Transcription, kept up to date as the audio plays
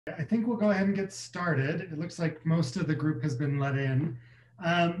I think we'll go ahead and get started. It looks like most of the group has been let in.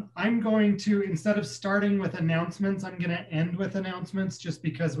 I'm going to, instead of starting with announcements, I'm going to end with announcements just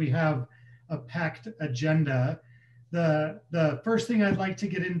because we have a packed agenda. The first thing I'd like to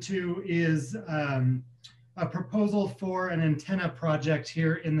get into is a proposal for an antenna project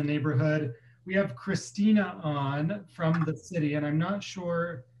here in the neighborhood. We have Christina on from the city, and I'm not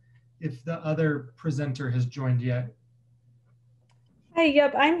sure if the other presenter has joined yet. Hi,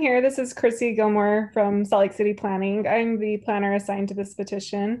 yep, I'm here. This is Chrissy Gilmore from Salt Lake City Planning. I'm the planner assigned to this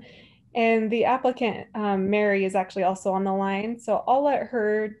petition. And the applicant, Mary, is actually also on the line. So I'll let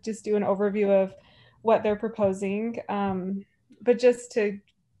her just do an overview of what they're proposing. But just to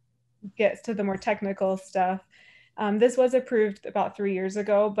get to the more technical stuff, this was approved about 3 years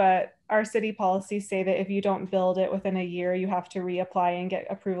ago, but our city policies say that if you don't build it within a year, you have to reapply and get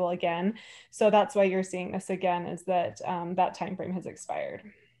approval again. So that's why you're seeing this again, is that that time frame has expired.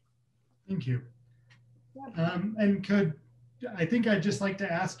 Thank you. And I think I'd just like to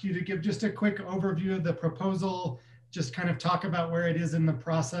ask you to give just a quick overview of the proposal, just kind of talk about where it is in the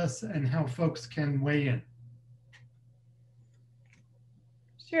process and how folks can weigh in.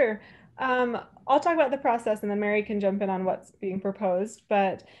 Sure. I'll talk about the process and then Mary can jump in on what's being proposed.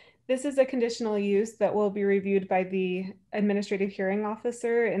 But this is a conditional use that will be reviewed by the administrative hearing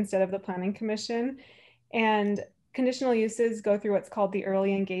officer instead of the planning commission. And conditional uses go through what's called the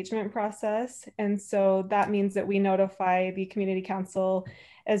early engagement process. And so that means that we notify the community council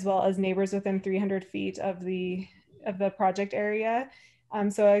as well as neighbors within 300 feet of the project area.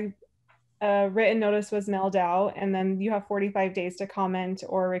 So a written notice was mailed out, and then you have 45 days to comment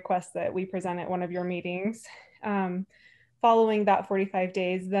or request that we present at one of your meetings. Following that 45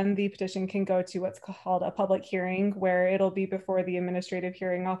 days, then the petition can go to what's called a public hearing, where it'll be before the administrative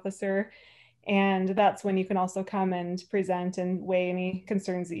hearing officer. And that's when you can also come and present and weigh any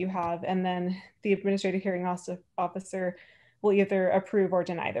concerns that you have. And then the administrative hearing officer will either approve or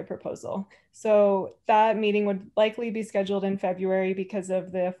deny the proposal. So that meeting would likely be scheduled in February because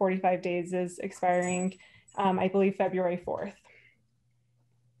of the 45 days is expiring, I believe, February 4th.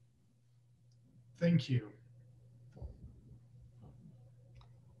 Thank you.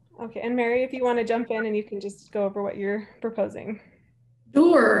 Okay, and Mary, if you want to jump in and you can just go over what you're proposing.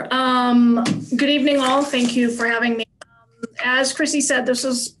 Sure. Good evening, all. Thank you for having me. As Chrissy said, this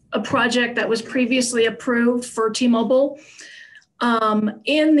is a project that was previously approved for T-Mobile.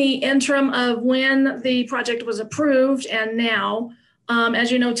 In the interim of when the project was approved and now,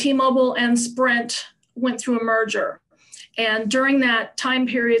 as you know, T-Mobile and Sprint went through a merger. And during that time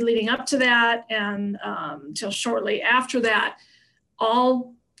period leading up to that and till shortly after that,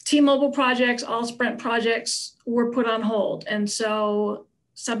 all T-Mobile projects, all Sprint projects were put on hold. And so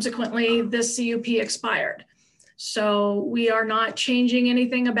subsequently this CUP expired. So we are not changing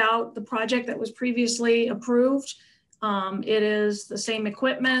anything about the project that was previously approved. It is the same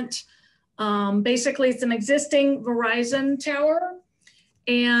equipment. Basically, it's an existing Verizon tower,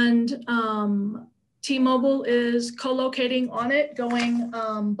 and T-Mobile is co-locating on it, going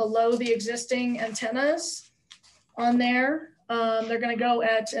below the existing antennas on there. They're going to go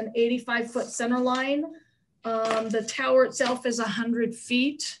at an 85-foot center line. The tower itself is 100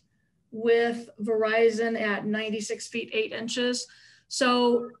 feet with Verizon at 96 feet 8 inches.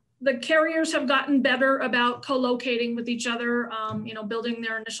 So the carriers have gotten better about co-locating with each other, building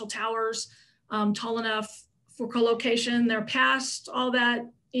their initial towers tall enough for co-location. They're past all that,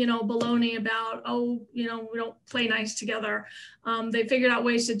 baloney about, we don't play nice together. They figured out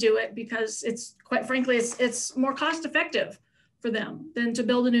ways to do it because it's, quite frankly, it's more cost effective for them than to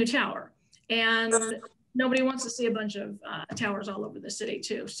build a new tower. And nobody wants to see a bunch of towers all over the city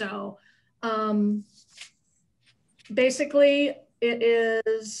too. So basically it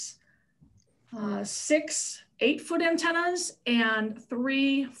is 6 8-foot antennas and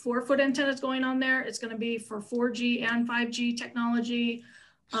 3 4-foot antennas going on there. It's going to be for 4G and 5G technology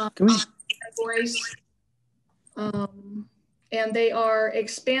categories. And they are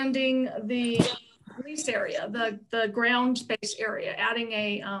expanding the lease area, the ground space area, adding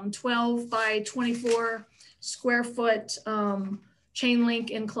a 12 by 24 square foot chain link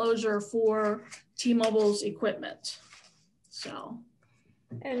enclosure for T-Mobile's equipment. So.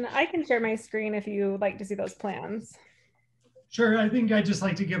 And I can share my screen if you would like to see those plans. Sure, I think I'd just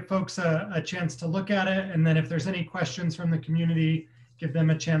like to give folks a chance to look at it. And then if there's any questions from the community, give them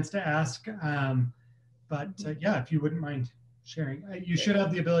a chance to ask. Yeah, if you wouldn't mind sharing. You should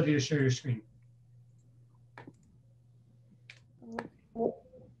have the ability to share your screen.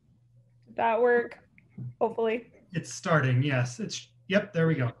 Did that work? Hopefully. It's starting, yes. Yep, there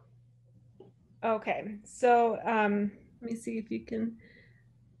we go. Okay, so let me see if you can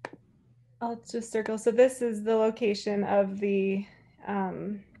I'll just circle. So this is the location of the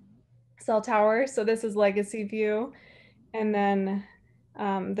cell tower. So this is Legacy View. And then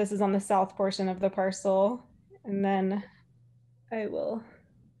this is on the south portion of the parcel. And then I will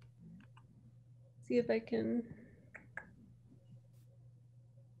see if I can.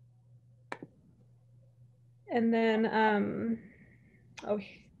 And then, oh,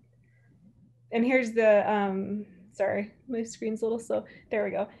 and here's the, sorry, my screen's a little slow. There we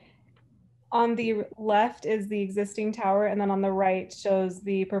go. On the left is the existing tower, and then on the right shows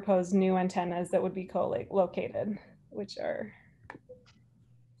the proposed new antennas that would be co-located, which are,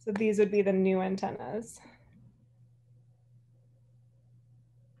 so these would be the new antennas.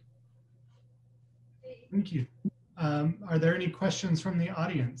 Thank you. Are there any questions from the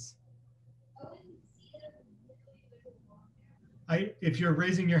audience? If you're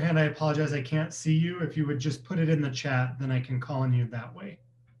raising your hand, I apologize, I can't see you. If you would just put it in the chat, then I can call on you that way.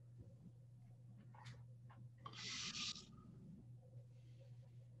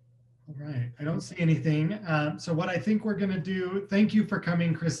 All right, I don't see anything. So what I think we're gonna do, thank you for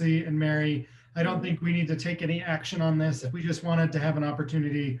coming, Chrissy and Mary. I don't think we need to take any action on this. We just wanted to have an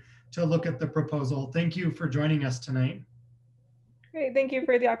opportunity to look at the proposal. Thank you for joining us tonight. Great, thank you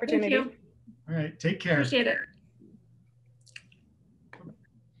for the opportunity. Thank you. All right, take care. Appreciate it.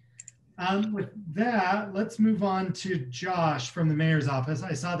 With that, let's move on to Josh from the mayor's office.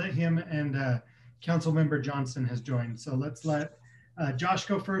 I saw that him and Councilmember Johnston has joined. So let's let Josh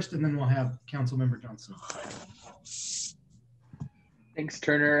go first, and then we'll have Councilmember Johnston. Thanks,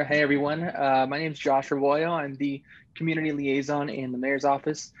 Turner. Hey, everyone. My name is Josh Arroyo. I'm the community liaison in the mayor's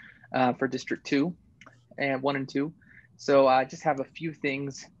office for District 2 and 1 and 2. So I just have a few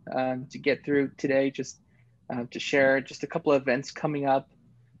things to get through today, just to share just a couple of events coming up.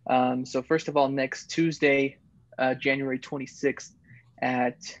 So first of all, next Tuesday, January 26th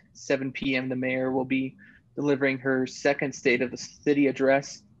at 7 p.m., the mayor will be delivering her second State of the City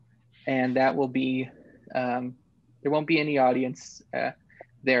address. And that will be, there won't be any audience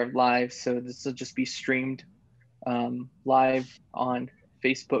there live. So this will just be streamed live on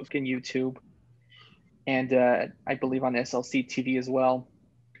Facebook and YouTube. And I believe on SLC TV as well,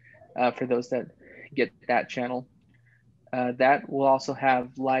 for those that get that channel. That will also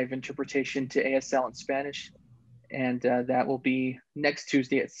have live interpretation to ASL in Spanish, and that will be next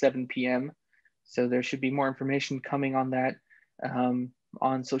Tuesday at 7 p.m. So there should be more information coming on that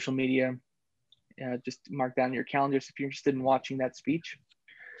on social media. Just mark that on your calendars if you're interested in watching that speech.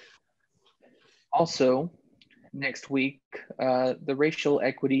 Also, next week, the Racial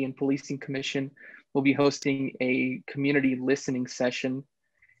Equity and Policing Commission will be hosting a community listening session,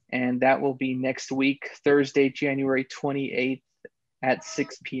 and that will be next week, Thursday, January 28th at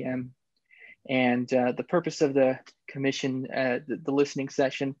 6 p.m. And the purpose of the commission, the listening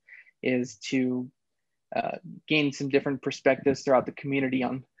session, is to gain some different perspectives throughout the community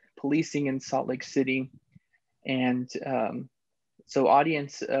on policing in Salt Lake City. And so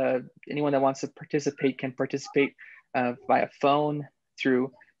audience, anyone that wants to participate can participate via phone,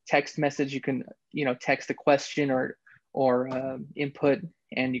 through text message. You can, text a question or input,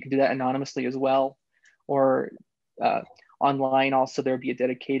 and you can do that anonymously as well. Or online also, there'll be a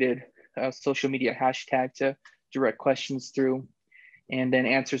dedicated social media hashtag to direct questions through, and then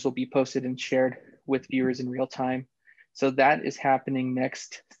answers will be posted and shared with viewers in real time. So that is happening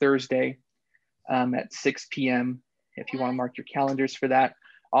next Thursday at 6 p.m. if you want to mark your calendars for that.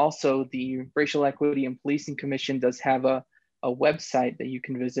 Also, the Racial Equity and Policing Commission does have a website that you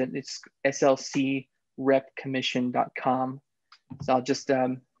can visit. It's slcrepcommission.com. So I'm just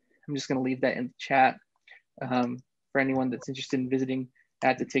going to leave that in the chat for anyone that's interested in visiting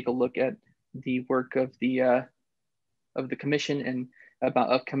that, to take a look at the work of the commission and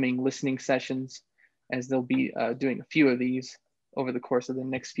about upcoming listening sessions, as they'll be doing a few of these over the course of the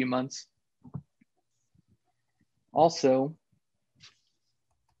next few months. Also,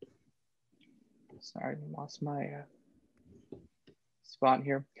 sorry, I lost my spot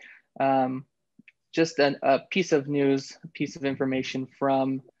here. Just a piece of news, a piece of information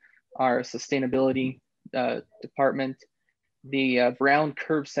from our sustainability department. The brown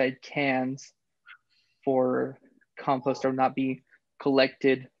curbside cans for compost will not be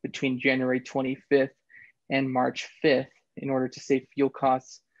collected between January 25th and March 5th in order to save fuel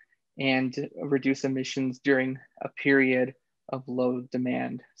costs and reduce emissions during a period of low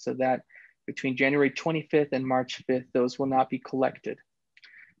demand. So that between January 25th and March 5th, those will not be collected.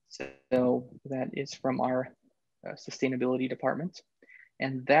 So that is from our sustainability department.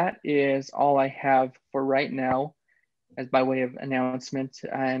 And that is all I have for right now as by way of announcement.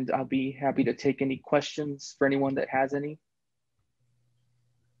 And I'll be happy to take any questions for anyone that has any.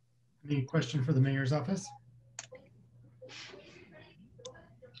 Any question for the mayor's office?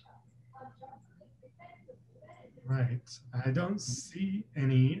 Right, I don't see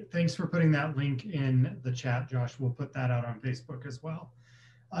any. Thanks for putting that link in the chat, Josh. We'll put that out on Facebook as well.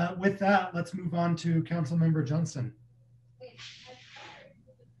 With that, let's move on to Councilmember Johnston.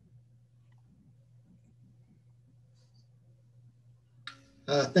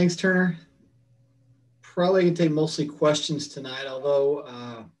 Thanks, Turner. Probably can take mostly questions tonight,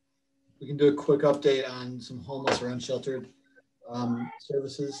 although we can do a quick update on some homeless or unsheltered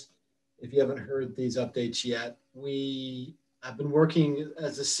services. If you haven't heard these updates yet, we have been working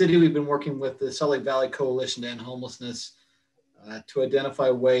as a city. We've been working with the Salt Lake Valley Coalition to End Homelessness to identify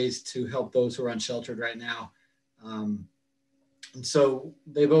ways to help those who are unsheltered right now. And so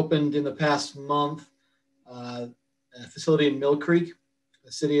they've opened in the past month a facility in Mill Creek,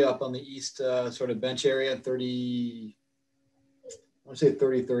 a city up on the east sort of bench area,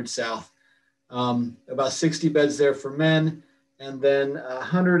 33rd South. About 60 beds there for men, and then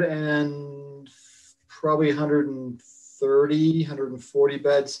 140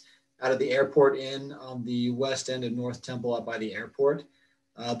 beds out of the airport inn on the west end of North Temple up by the airport.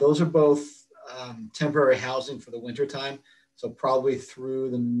 Those are both temporary housing for the winter time, so probably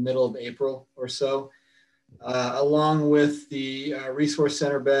through the middle of April or so. Along with the resource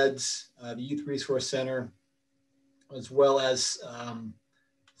center beds, the youth resource center, as well as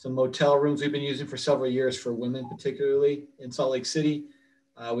some motel rooms we've been using for several years for women, particularly in Salt Lake City.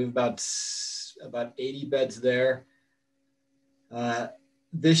 We have about 80 beds there.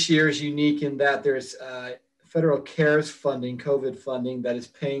 This year is unique in that there's federal CARES funding, COVID funding, that is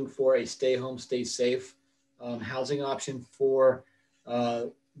paying for a stay home, stay safe housing option for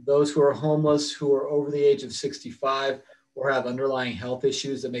those who are homeless, who are over the age of 65 or have underlying health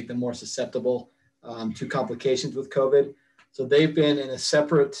issues that make them more susceptible to complications with COVID. So they've been in a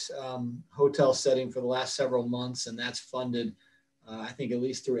separate hotel setting for the last several months, and that's funded, I think, at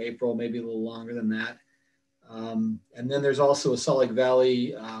least through April, maybe a little longer than that. And then there's also a Salt Lake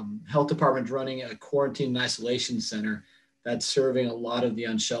Valley Health Department running a quarantine and isolation center that's serving a lot of the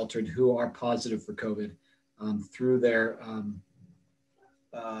unsheltered who are positive for COVID through their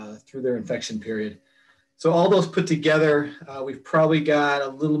infection period. So all those put together, we've probably got a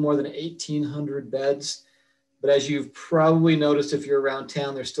little more than 1,800 beds. But as you've probably noticed, if you're around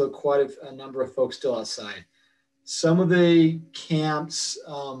town, there's still quite a number of folks still outside. Some of the camps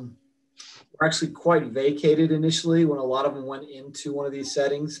were actually quite vacated initially when a lot of them went into one of these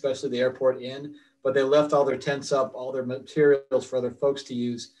settings, especially the airport inn, but they left all their tents up, all their materials for other folks to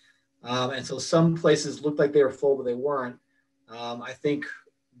use. And so some places looked like they were full, but they weren't. I think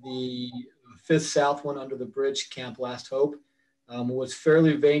the Fifth South one under the bridge, Camp Last Hope, was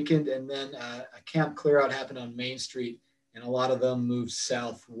fairly vacant, and then a camp clear out happened on Main Street, and a lot of them moved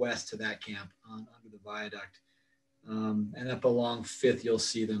southwest to that camp under the viaduct. And up along Fifth, you'll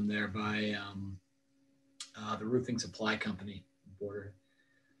see them there by the roofing supply company border.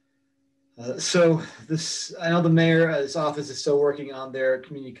 So this, I know the mayor's office is still working on their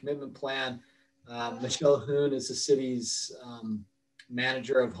community commitment plan. Michelle Hoon is the city's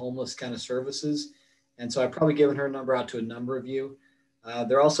manager of homeless kind of services. And so I've probably given her number out to a number of you.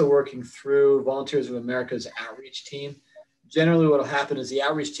 They're also working through Volunteers of America's outreach team. Generally what will happen is the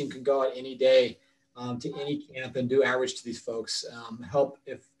outreach team can go out any day to any camp and do outreach to these folks. Help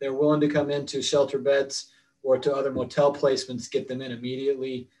if they're willing to come into shelter beds or to other motel placements, get them in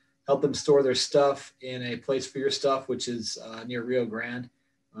immediately, help them store their stuff in a place for your stuff, which is near Rio Grande.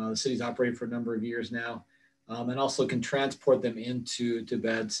 The city's operated for a number of years now, and also can transport them into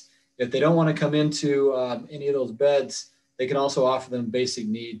beds. If they don't want to come into any of those beds, they can also offer them basic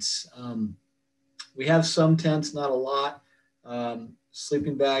needs. We have some tents, not a lot,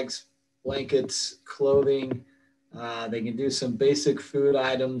 sleeping bags, blankets, clothing. They can do some basic food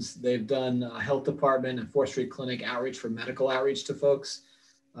items. They've done health department and 4th Street Clinic outreach for medical outreach to folks.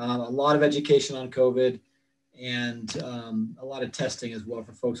 A lot of education on COVID and a lot of testing as well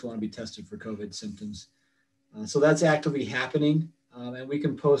for folks who want to be tested for COVID symptoms. So that's actively happening. And we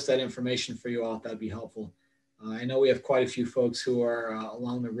can post that information for you all if that'd be helpful. I know we have quite a few folks who are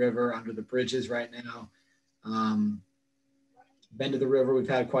along the river under the bridges right now. Bend to the River, we've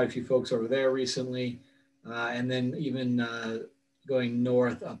had quite a few folks over there recently. And then even going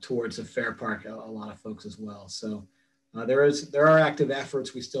north up towards the Fair Park, a lot of folks as well. So there are active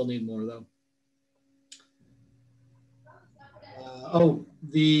efforts. We still need more though.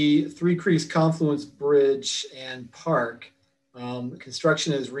 The Three Creeks Confluence Bridge and Park.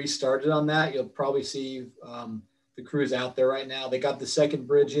 Construction has restarted on that. You'll probably see the crews out there right now. They got the second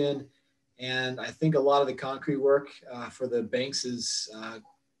bridge in, and I think a lot of the concrete work for the banks is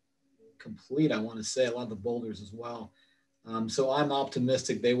complete, I want to say, a lot of the boulders as well. So I'm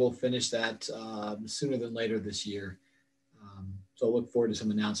optimistic they will finish that sooner than later this year. So I look forward to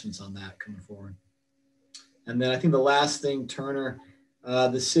some announcements on that coming forward. And then I think the last thing, Turner,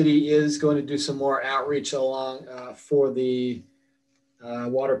 the city is going to do some more outreach along for the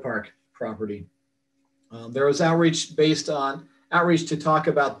water park property. There was outreach to talk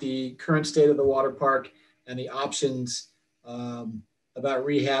about the current state of the water park and the options about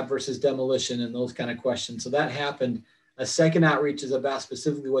rehab versus demolition and those kind of questions. So that happened. A second outreach is about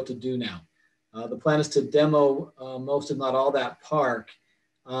specifically what to do now. The plan is to demo most, if not all, that park.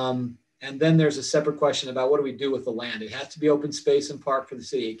 And then there's a separate question about what do we do with the land? It has to be open space and park for the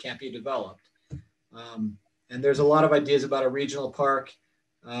city. It can't be developed. And there's a lot of ideas about a regional park,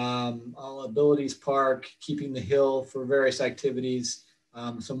 all abilities park, keeping the hill for various activities,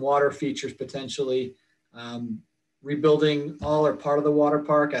 some water features potentially, rebuilding all or part of the water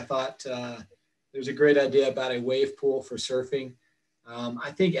park. I thought there's a great idea about a wave pool for surfing.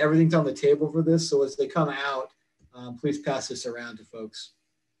 I think everything's on the table for this. So as they come out, please pass this around to folks.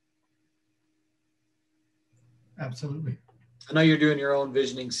 Absolutely. I know you're doing your own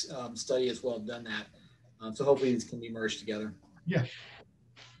visioning study as well. I've done that. So hopefully these can be merged together. Yeah.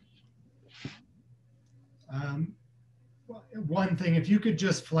 One thing, if you could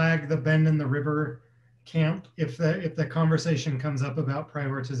just flag the Bend in the River camp, if the conversation comes up about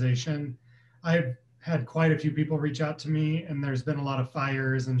prioritization. I've had quite a few people reach out to me, and there's been a lot of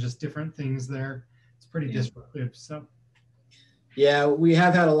fires and just different things there. It's pretty disruptive. So yeah, we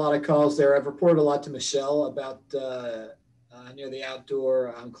have had a lot of calls there. I've reported a lot to Michelle about near the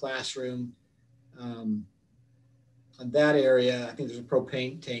outdoor classroom. On that area, I think there's a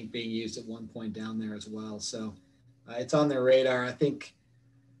propane tank being used at one point down there as well. So it's on their radar. I think,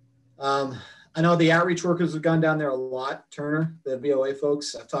 I know the outreach workers have gone down there a lot, Turner, the VOA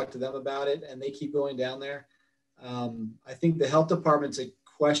folks. I've talked to them about it and they keep going down there. I think the health department's a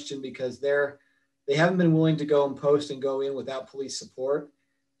question because they haven't been willing to go and post and go in without police support.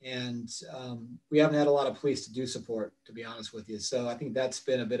 And we haven't had a lot of police to do support, to be honest with you. So I think that's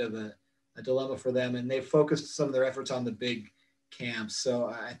been a bit of a dilemma for them. And they've focused some of their efforts on the big camps. So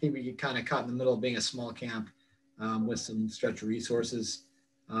I think we get kind of caught in the middle of being a small camp with some stretched resources.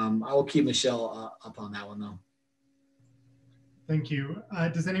 I will keep Michelle up on that one though. Thank you.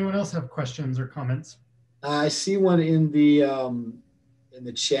 Does anyone else have questions or comments? I see one in the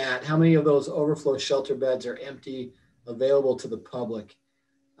chat. How many of those overflow shelter beds are empty, available to the public?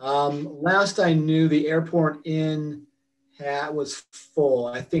 Last I knew, the Airport Inn was full.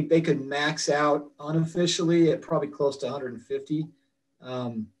 I think they could max out unofficially at probably close to 150.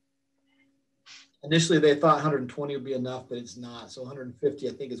 Initially, they thought 120 would be enough, but it's not. So 150,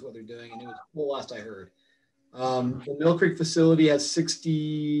 I think, is what they're doing, and it was full last I heard. The Mill Creek facility has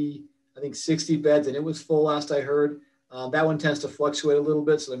 60 beds, and it was full last I heard. That one tends to fluctuate a little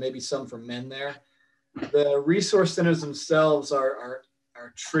bit, so there may be some for men there. The resource centers themselves are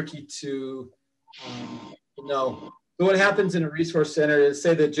tricky to know. So what happens in a resource center is,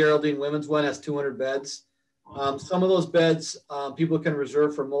 say the Geraldine Women's one has 200 beds. Some of those beds people can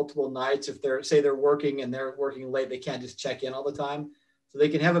reserve for multiple nights. If they're working and they're working late, they can't just check in all the time. So they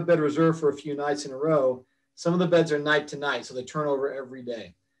can have a bed reserved for a few nights in a row. Some of the beds are night to night, so they turn over every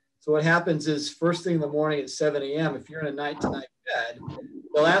day. So what happens is first thing in the morning at 7 a.m., if you're in a night to night bed,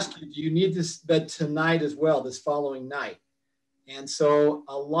 they'll ask you, do you need this bed tonight as well, this following night? And so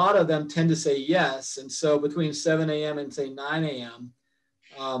a lot of them tend to say yes. And so between 7 a.m. and say 9 a.m.,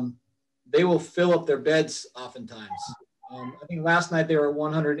 they will fill up their beds oftentimes. I think last night they were at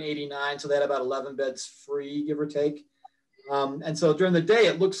 189, so they had about 11 beds free, give or take. And so during the day,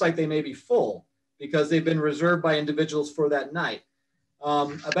 it looks like they may be full because they've been reserved by individuals for that night.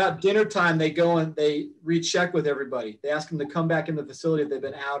 About dinner time, they go and they recheck with everybody. They ask them to come back in the facility if they've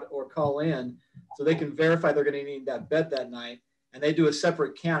been out or call in so they can verify they're going to need that bed that night. And they do a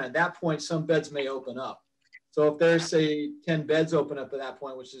separate count. At that point, some beds may open up. So if there's, say, 10 beds open up at that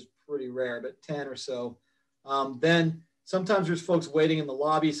point, which is pretty rare, but 10 or so, then sometimes there's folks waiting in the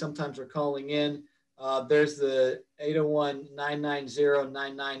lobby. Sometimes they're calling in. There's the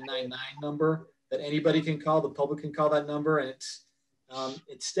 801-990-9999 number that anybody can call. The public can call that number, and it's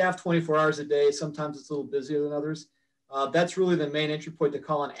staffed 24 hours a day. Sometimes it's a little busier than others. That's really the main entry point to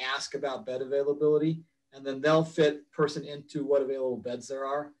call and ask about bed availability. And then they'll fit person into what available beds there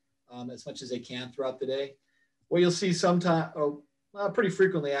are as much as they can throughout the day. What you'll see pretty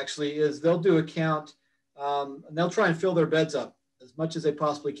frequently actually, is they'll do a count and they'll try and fill their beds up as much as they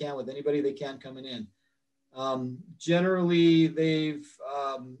possibly can with anybody they can coming in. Generally, they'll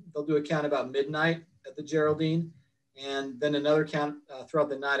do a count about midnight at the Geraldine. and then another count throughout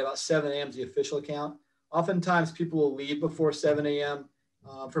the night. About 7 a.m. is the official count. Oftentimes people will leave before 7 a.m.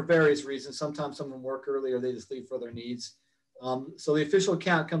 For various reasons. Sometimes someone work early or they just leave for their needs. So the official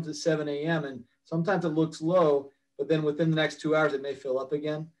count comes at 7 a.m. and sometimes it looks low, but then within the next 2 hours, it may fill up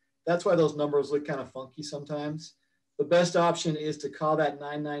again. That's why those numbers look kind of funky sometimes. The best option is to call that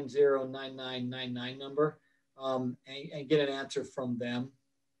 990-9999 number and get an answer from them.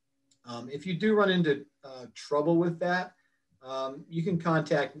 If you do run into trouble with that, you can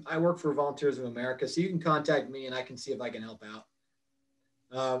contact, I work for Volunteers of America, so you can contact me and I can see if I can help out.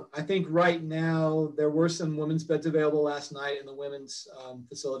 I think right now there were some women's beds available last night in the women's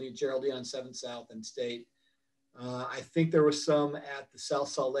facility at Geraldine on 7th South and State. I think there was some at the South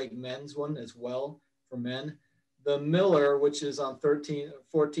Salt Lake men's one as well for men. The Miller, which is on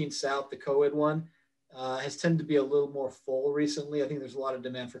 14th South, the co-ed one, has tended to be a little more full recently. I think there's a lot of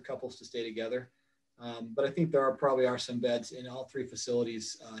demand for couples to stay together. But I think there probably are some beds in all 3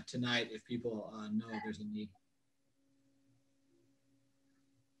 facilities tonight if people know there's a need.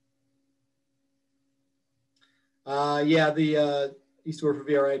 Yeah, the Eastward for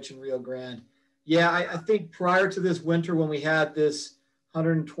VRH in Rio Grande. Yeah, I think prior to this winter when we had this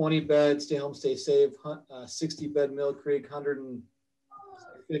 120 bed Stay Home, Stay Safe, 60 bed Mill Creek,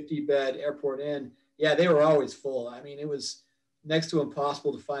 150 bed Airport Inn, yeah, they were always full. I mean, it was next to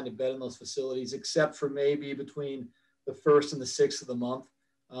impossible to find a bed in those facilities, except for maybe between the 1st and the 6th of the month.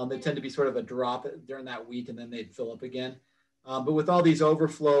 They tend to be sort of a drop during that week and then they'd fill up again. But with all these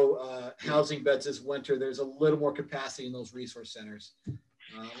overflow housing beds this winter, there's a little more capacity in those resource centers,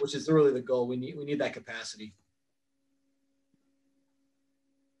 which is really the goal. We need that capacity.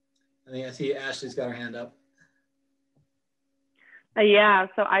 I think I see Ashley's got her hand up. Yeah,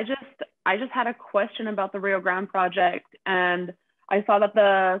 so I just had a question about the Rio Grande project, and I saw that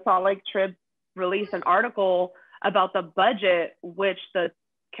the Salt Lake Trib released an article about the budget, which the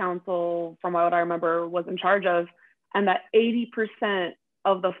council, from what I remember, was in charge of, and that 80%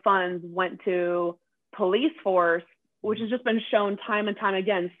 of the funds went to police force, which has just been shown time and time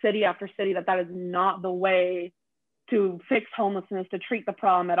again, city after city, that is not the way to fix homelessness, to treat the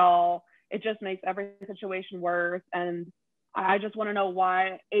problem at all. It just makes every situation worse. And I just want to know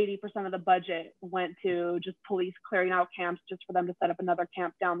why 80% of the budget went to just police clearing out camps just for them to set up another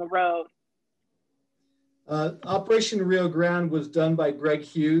camp down the road. Operation Rio Grande was done by Greg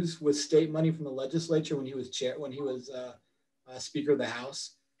Hughes with state money from the legislature when he was Speaker of the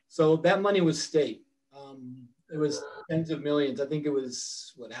House. So that money was state. It was tens of millions. I think it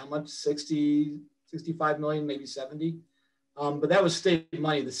was how much? 60, 65 million, maybe 70. But that was state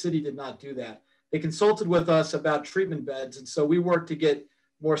money. The city did not do that. They consulted with us about treatment beds, and so we worked to get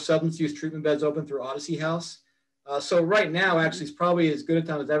more substance use treatment beds open through Odyssey House. So right now, actually, it's probably as good a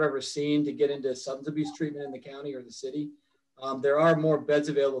time as I've ever seen to get into substance abuse treatment in the county or the city. There are more beds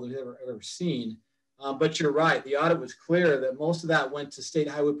available than we've ever seen. But you're right. The audit was clear that most of that went to State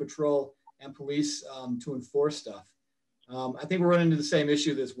Highway Patrol and police to enforce stuff. I think we're running into the same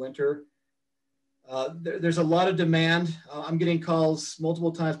issue this winter. There's a lot of demand. I'm getting calls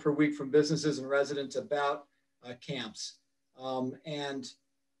multiple times per week from businesses and residents about camps and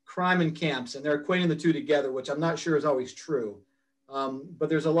crime in camps, and they're equating the two together, which I'm not sure is always true. But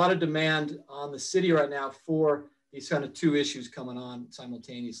there's a lot of demand on the city right now for these kind of 2 issues coming on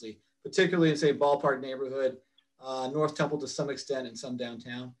simultaneously, particularly in, say, Ballpark neighborhood, North Temple to some extent, and some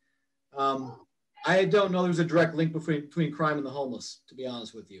downtown. I don't know there's a direct link between crime and the homeless, to be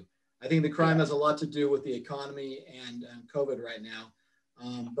honest with you. I think the crime has a lot to do with the economy and COVID right now.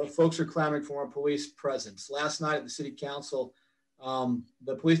 But folks are clamoring for more police presence. Last night at the city council,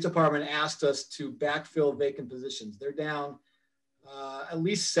 the police department asked us to backfill vacant positions. They're down at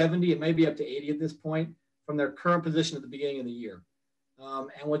least 70, it may be up to 80 at this point, from their current position at the beginning of the year.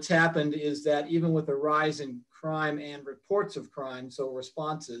 And what's happened is that even with a rise in crime and reports of crime, so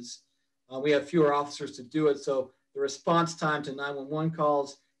responses, we have fewer officers to do it. So the response time to 911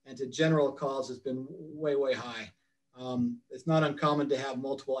 calls and to general calls has been way, way high. It's not uncommon to have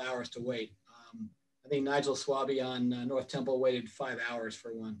multiple hours to wait. I think Nigel Swaby on North Temple waited 5 hours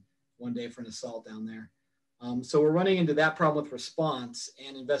for one day for an assault down there. So we're running into that problem with response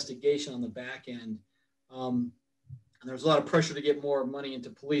and investigation on the back end. And there's a lot of pressure to get more money into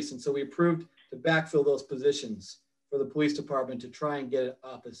police. And so we approved to backfill those positions for the police department to try and get it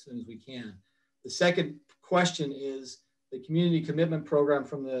up as soon as we can. The second question is the community commitment program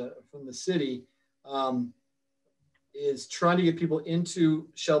from the city is trying to get people into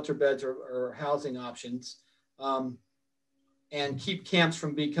shelter beds or housing options and keep camps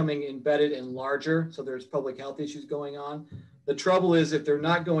from becoming embedded and larger. So there's public health issues going on. The trouble is if they're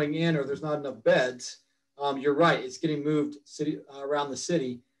not going in or there's not enough beds, you're right, it's getting moved around the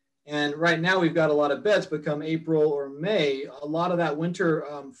city. And right now we've got a lot of beds, but come April or May, a lot of that winter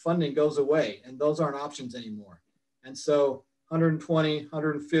funding goes away, and those aren't options anymore. And so 120,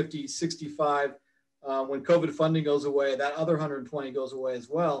 150, 65, when COVID funding goes away, that other 120 goes away as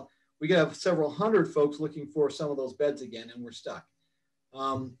well. We could have several hundred folks looking for some of those beds again, and we're stuck.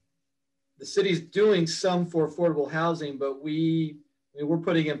 The city's doing some for affordable housing, but we're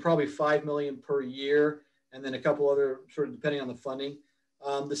putting in probably $5 million per year, and then a couple other, sort of depending on the funding.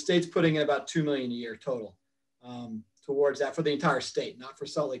 The state's putting in about $2 million a year total towards that for the entire state, not for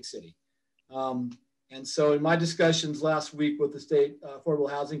Salt Lake City. And so in my discussions last week with the State Affordable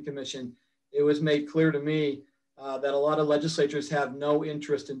Housing Commission, it was made clear to me that a lot of legislatures have no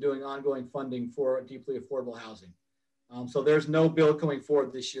interest in doing ongoing funding for deeply affordable housing. So there's no bill coming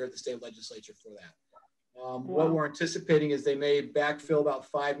forward this year at the state legislature for that. What we're anticipating is they may backfill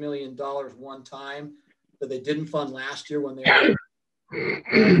about $5 million one time that they didn't fund last year when they were.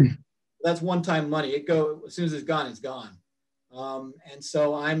 That's one-time money. It go as soon as it's gone, it's gone. And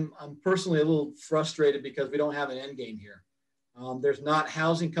so I'm personally a little frustrated because we don't have an end game here. There's not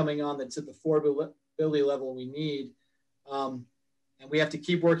housing coming on that's at the affordability level we need. And we have to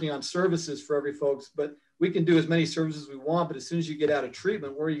keep working on services for every folks, but we can do as many services as we want, but as soon as you get out of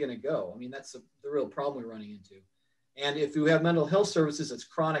treatment, where are you going to go? I mean, that's the real problem we're running into. And if you have mental health services that's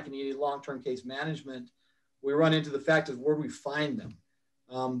chronic and you need long-term case management, we run into the fact of where do we find them?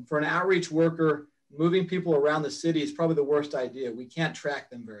 For an outreach worker, moving people around the city is probably the worst idea. We can't track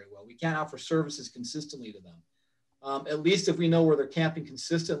them very well. We can't offer services consistently to them. At least if we know where they're camping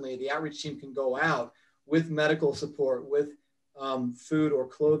consistently, the outreach team can go out with medical support, with food or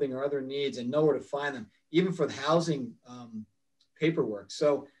clothing or other needs, and know where to find them, even for the housing paperwork.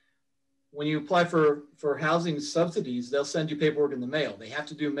 So when you apply for housing subsidies, they'll send you paperwork in the mail. They have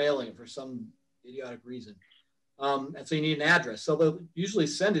to do mailing for some idiotic reason. And so you need an address. So they'll usually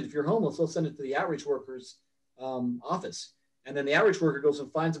send it, if you're homeless, they'll send it to the outreach worker's office. And then the outreach worker goes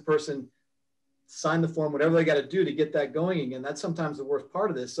and finds a person, sign the form, whatever they got to do to get that going again. That's sometimes the worst part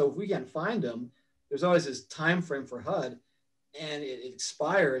of this. So if we can't find them, there's always this time frame for HUD, and it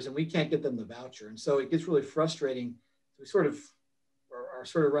expires and we can't get them the voucher. And so it gets really frustrating. We sort of are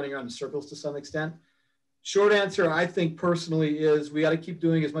sort of running around in circles to some extent. Short answer, I think personally, is we got to keep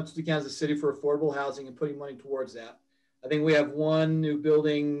doing as much as we can as a city for affordable housing and putting money towards that. I think we have one new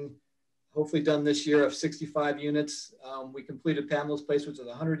building, hopefully done this year, of 65 units. We completed Pamela's Place, which is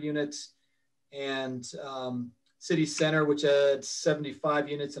 100 units, and City Center, which had 75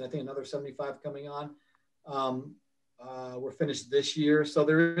 units, and I think another 75 coming on. We're finished this year. So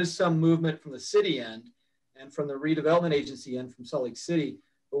there is some movement from the city end and from the redevelopment agency end from Salt Lake City,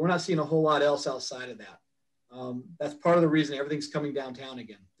 but we're not seeing a whole lot else outside of that. That's part of the reason everything's coming downtown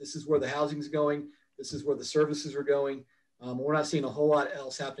again. This is where the housing's going. This is where the services are going. We're not seeing a whole lot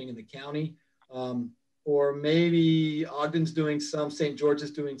else happening in the county. Or maybe Ogden's doing some, St. George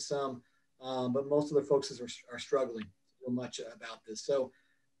is doing some, but most of the folks are struggling so much about this. So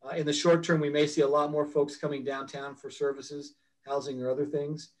in the short term, we may see a lot more folks coming downtown for services, housing, or other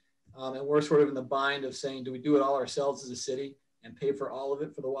things. And we're sort of in the bind of saying, do we do it all ourselves as a city and pay for all of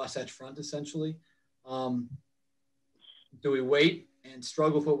it for the Wasatch Front, essentially? Do we wait and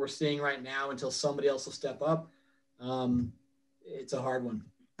struggle with what we're seeing right now until somebody else will step up? It's a hard one.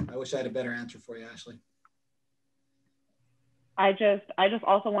 I wish I had a better answer for you, Ashley. I just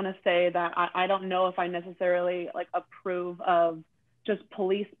also want to say that I don't know if I necessarily approve of just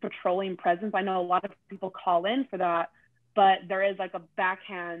police patrolling presence. I know a lot of people call in for that, but there is a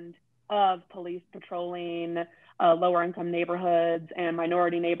backhand of police patrolling lower income neighborhoods and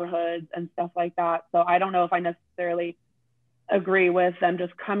minority neighborhoods and stuff like that. So I don't know if I necessarily agree with them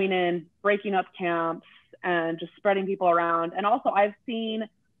just coming in, breaking up camps and just spreading people around. And also I've seen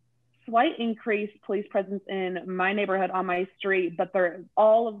slight increased police presence in my neighborhood on my street, but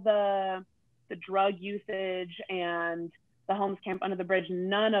all of the drug usage and the homeless camp under the bridge,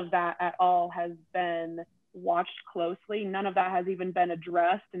 none of that at all has been watched closely. None of that has even been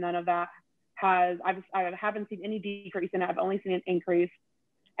addressed. And none of that I haven't seen any decrease in it. I've only seen an increase.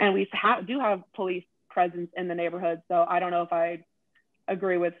 And we do have police presence in the neighborhood. So I don't know if I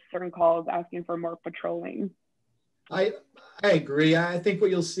agree with certain calls asking for more patrolling. I agree. I think what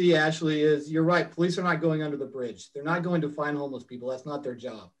you'll see, Ashley, is you're right. Police are not going under the bridge. They're not going to find homeless people. That's not their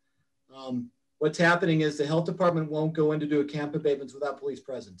job. What's happening is the health department won't go in to do a camp abatements without police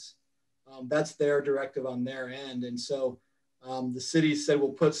presence. That's their directive on their end. And so the city said, we'll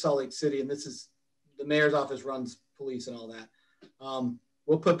put Salt Lake City, and this is the mayor's office runs police and all that.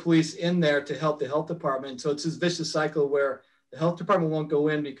 We'll put police in there to help the health department. So it's this vicious cycle where the health department won't go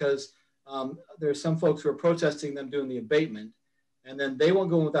in because there's some folks who are protesting them doing the abatement, and then they won't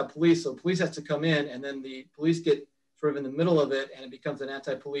go in without police. So police has to come in, and then the police get sort of in the middle of it, and it becomes an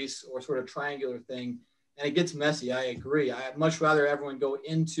anti-police or sort of triangular thing. And it gets messy. I agree. I'd much rather everyone go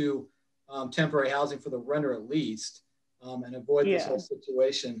into temporary housing for the renter at least, and avoid this whole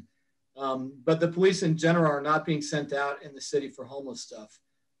situation. But the police in general are not being sent out in the city for homeless stuff.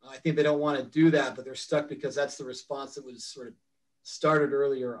 I think they don't want to do that, but they're stuck because that's the response that was sort of started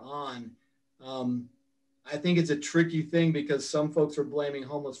earlier on. I think it's a tricky thing because some folks are blaming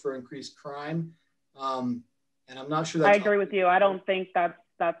homeless for increased crime. And I'm not sure that's— I agree with you. I don't think that's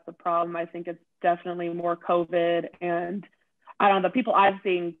the problem. I think it's definitely more COVID, and I don't know, the people I've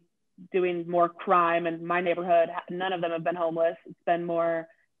seen doing more crime in my neighborhood, none of them have been homeless. It's been more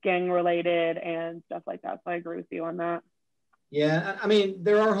gang related and stuff like that. So I agree with you on that. Yeah, I mean,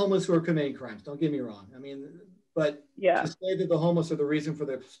 there are homeless who are committing crimes. Don't get me wrong. I mean, but to say that the homeless are the reason for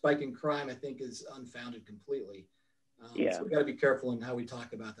the spike in crime, I think is unfounded completely. So we got to be careful in how we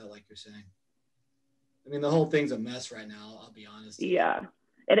talk about that, like you're saying. I mean, the whole thing's a mess right now, I'll be honest. Yeah,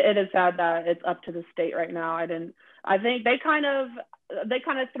 it is sad that it's up to the state right now. I think they kind of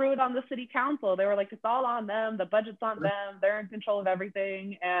threw it on the city council. They were like, it's all on them. The budget's on them. They're in control of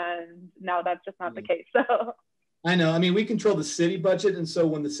everything. And now that's just not the case. So I know. I mean, we control the city budget. And so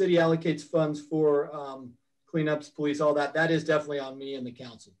when the city allocates funds for cleanups, police, all that, that is definitely on me and the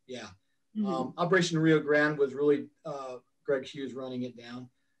council. Yeah. Operation Rio Grande was really Greg Hughes running it down.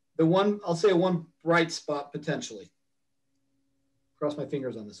 I'll say one bright spot potentially. Cross my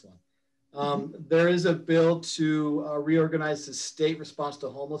fingers on this one. There is a bill to reorganize the state response to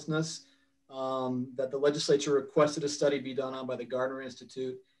homelessness that the legislature requested a study be done on by the Gardner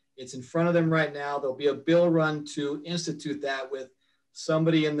Institute. It's in front of them right now. There'll be a bill run to institute that with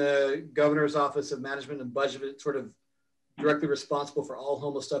somebody in the governor's office of management and budget sort of directly responsible for all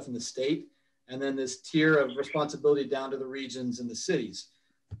homeless stuff in the state. And then this tier of responsibility down to the regions and the cities.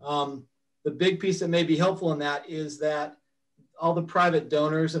 The big piece that may be helpful in that is that all the private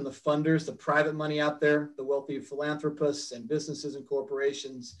donors and the funders, the private money out there, the wealthy philanthropists and businesses and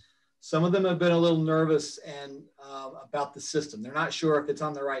corporations, some of them have been a little nervous about the system. They're not sure if it's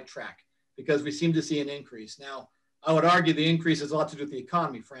on the right track because we seem to see an increase. Now, I would argue the increase has a lot to do with the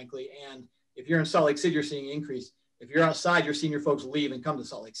economy, frankly. And if you're in Salt Lake City, you're seeing an increase. If you're outside, you're seeing your folks leave and come to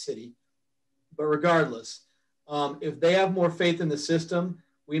Salt Lake City. But regardless, if they have more faith in the system,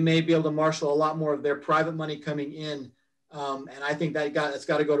 we may be able to marshal a lot more of their private money coming in. And I think that's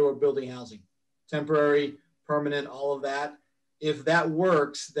got to go to our building housing, temporary, permanent, all of that. If that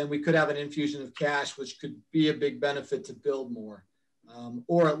works, then we could have an infusion of cash, which could be a big benefit to build more,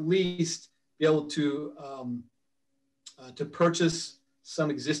 or at least be able to purchase some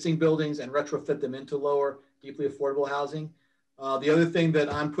existing buildings and retrofit them into lower, deeply affordable housing. The other thing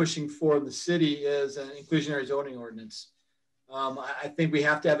that I'm pushing for in the city is an inclusionary zoning ordinance. I think we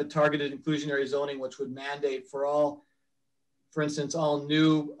have to have a targeted inclusionary zoning, which would mandate for instance, all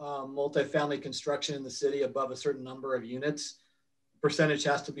new multifamily construction in the city above a certain number of units, percentage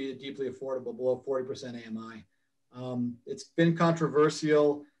has to be deeply affordable, below 40% AMI. It's been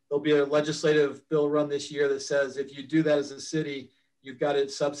controversial. There'll be a legislative bill run this year that says if you do that as a city, you've got to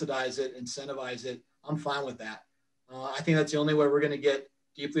subsidize it, incentivize it. I'm fine with that. I think that's the only way we're going to get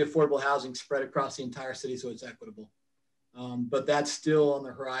deeply affordable housing spread across the entire city so it's equitable. But that's still on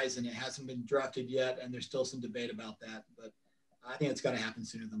the horizon. It hasn't been drafted yet, and there's still some debate about that. But I think it's got to happen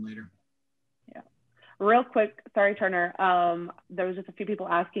sooner than later. Yeah. Real quick, sorry, Turner. There was just a few people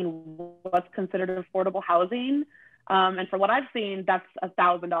asking what's considered affordable housing. And from what I've seen, that's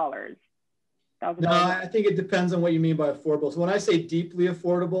 $1,000. No, I think it depends on what you mean by affordable. So when I say deeply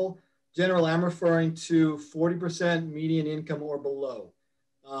affordable, generally I'm referring to 40% median income or below.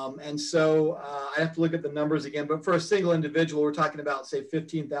 And so I have to look at the numbers again, but for a single individual, we're talking about say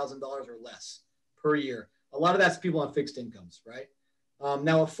 $15,000 or less per year. A lot of that's people on fixed incomes, right?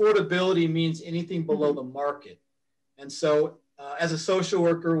 Now affordability means anything below the market. And so as a social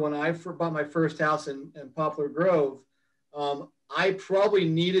worker, when I bought my first house in Poplar Grove, I probably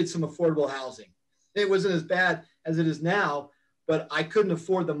needed some affordable housing. It wasn't as bad as it is now, but I couldn't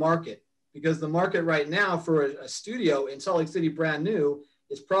afford the market because the market right now for a studio in Salt Lake City, brand new,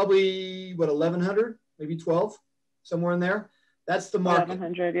 is probably what, 1,100, maybe 12, somewhere in there. That's the market.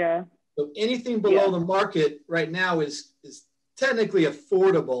 1,100, yeah. So anything below the market right now is technically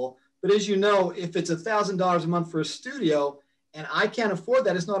affordable, but as you know, if it's $1,000 a month for a studio and I can't afford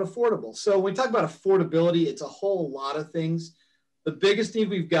that, it's not affordable. So when we talk about affordability, it's a whole lot of things. The biggest need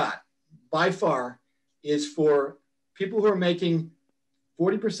we've got by far is for people who are making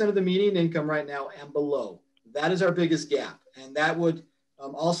 40% of the median income right now and below. That is our biggest gap. And that would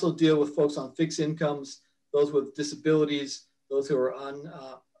Also deal with folks on fixed incomes, those with disabilities, those who are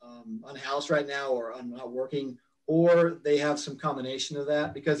unhoused right now or not working, or they have some combination of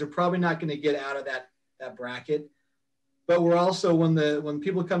that, because they're probably not going to get out of that bracket. But we're also, when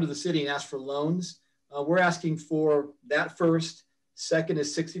people come to the city and ask for loans, we're asking for that first. Second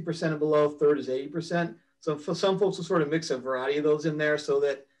is 60% and below. Third is 80%. So for some folks will sort of mix a variety of those in there, so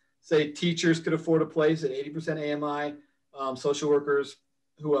that, say, teachers could afford a place at 80% AMI, social workers,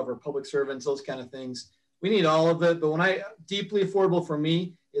 whoever, public servants, those kind of things. We need all of it. But deeply affordable for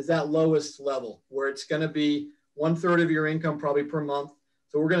me is that lowest level, where it's going to be 1/3 of your income probably per month.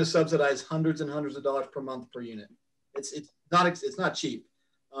 So we're going to subsidize hundreds and hundreds of dollars per month per unit. It's not cheap,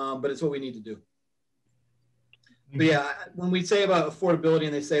 but it's what we need to do. But yeah, when we say about affordability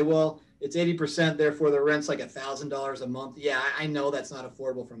and they say, well, it's 80%, therefore the rent's like $1,000 a month. Yeah, I know that's not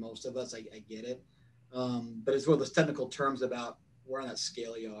affordable for most of us. I get it. But it's one of those technical terms about where on that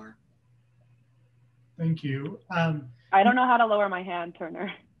scale you are. Thank you. I don't know how to lower my hand, Turner.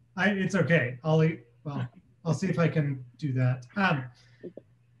 It's okay. I'll see if I can do that.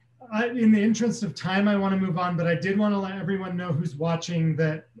 In the interest of time, I want to move on, but I did want to let everyone know who's watching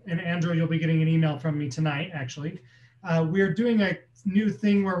that, and Andrew, you'll be getting an email from me tonight, actually. We're doing a new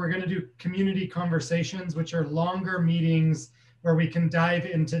thing where we're going to do community conversations, which are longer meetings where we can dive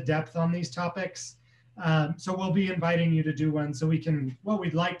into depth on these topics. So we'll be inviting you to do one. So what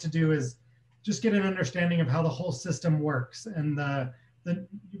we'd like to do is just get an understanding of how the whole system works. And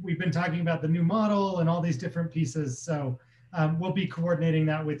we've been talking about the new model and all these different pieces. So we'll be coordinating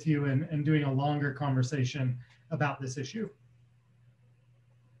that with you and doing a longer conversation about this issue.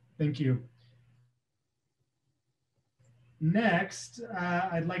 Thank you. Next,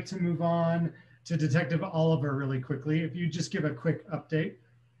 I'd like to move on to Detective Oliver really quickly. If you just give a quick update.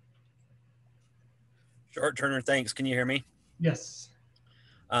 Sure, Turner, thanks. Can you hear me? Yes.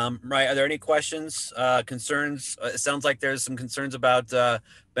 Right, are there any questions, concerns? It sounds like there's some concerns about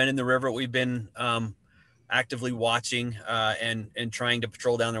Bend in the River. We've been actively watching and trying to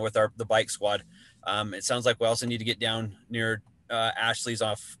patrol down there with the bike squad. It sounds like we also need to get down near Ashley's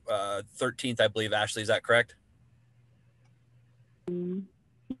off 13th, I believe. Ashley, is that correct?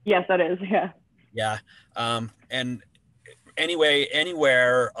 Yes, that is. Yeah. Yeah. And anyway,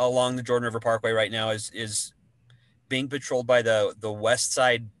 anywhere along the Jordan River Parkway right now is being patrolled by the West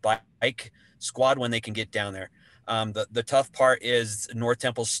Side bike squad when they can get down there. The tough part is North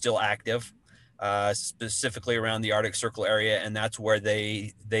Temple's still active, specifically around the Arctic Circle area, and that's where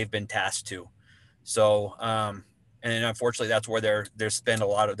they've been tasked to. So, and unfortunately, that's where they spend a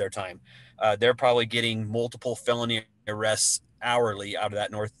lot of their time. They're probably getting multiple felony arrests hourly out of that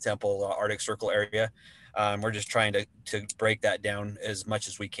North Temple Arctic Circle area. We're just trying to break that down as much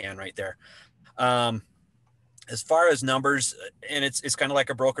as we can right there. As far as numbers, and it's kind of like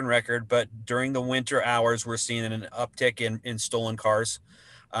a broken record, but during the winter hours, we're seeing an uptick in stolen cars.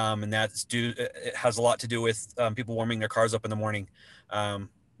 And it has a lot to do with people warming their cars up in the morning.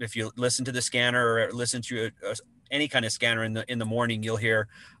 If you listen to the scanner or listen to any kind of scanner in the morning, you'll hear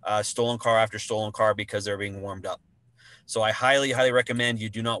stolen car after stolen car because they're being warmed up. So I highly, highly recommend you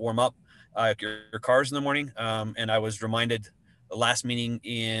do not warm up your cars in the morning. And I was reminded the last meeting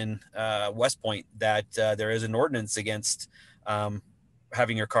in West Point that there is an ordinance against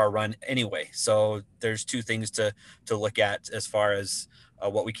having your car run anyway. So there's two things to look at as far as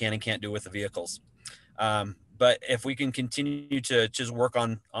what we can and can't do with the vehicles. But if we can continue to just work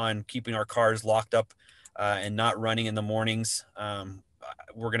on keeping our cars locked up and not running in the mornings,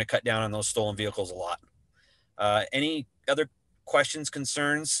 we're going to cut down on those stolen vehicles a lot. Any other questions,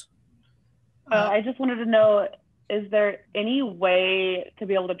 concerns? I just wanted to know, is there any way to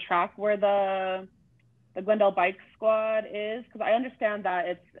be able to track where the Glendale Bike Squad is? Because I understand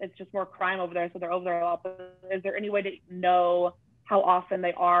that it's just more crime over there, so they're over there a lot. But is there any way to know how often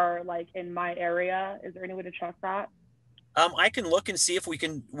they are, like, in my area? Is there any way to track that? I can look and see if we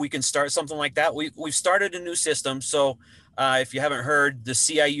can start something like that. We've started a new system. So if you haven't heard, the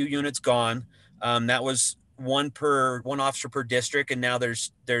CIU unit's gone. That was one officer per district, and now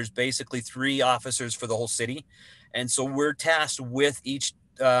there's basically 3 officers for the whole city, and so we're tasked with each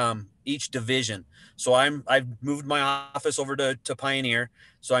division. So I've moved my office over to Pioneer,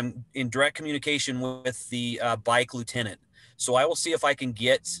 so I'm in direct communication with the bike lieutenant. So I will see if I can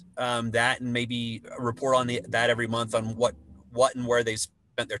get that and maybe report on that every month on what and where they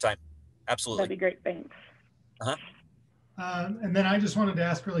spent their time. Absolutely. That'd be great. Thanks. Uh-huh. And then I just wanted to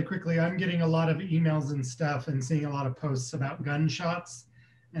ask really quickly, I'm getting a lot of emails and stuff and seeing a lot of posts about gunshots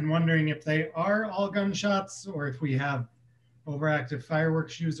and wondering if they are all gunshots or if we have overactive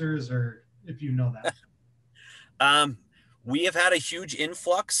fireworks users, or if you know that. We have had a huge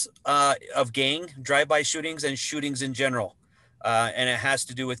influx of gang drive-by shootings and shootings in general, and it has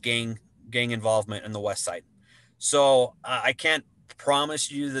to do with gang involvement in the West Side. So I can't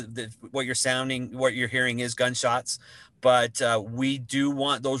promise you that what you're hearing is gunshots, but we do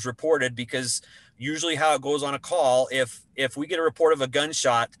want those reported, because usually how it goes on a call, if we get a report of a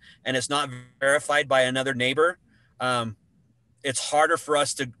gunshot and it's not verified by another neighbor, it's harder for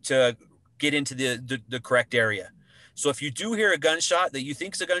us to get into the correct area. So if you do hear a gunshot that you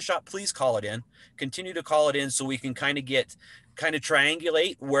think is a gunshot, please call it in. Continue to call it in so we can kind of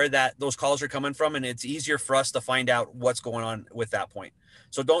triangulate where those calls are coming from, and it's easier for us to find out what's going on with that point.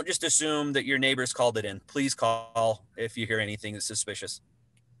 So don't just assume that your neighbors called it in. Please call if you hear anything that's suspicious.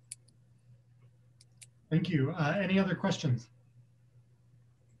 Thank you. Any other questions?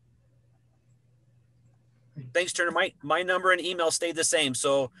 Thanks, Turner. My number and email stayed the same,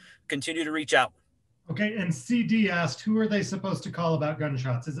 so continue to reach out. Okay, and CD asked, who are they supposed to call about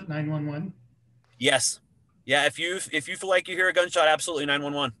gunshots? Is it 911? Yes. Yeah, if you feel like you hear a gunshot, absolutely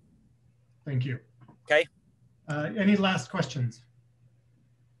 911. Thank you. Okay. Any last questions?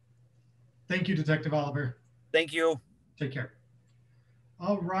 Thank you, Detective Oliver. Thank you. Take care.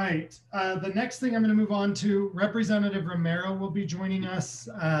 All right. The next thing I'm going to move on to, Representative Romero will be joining us.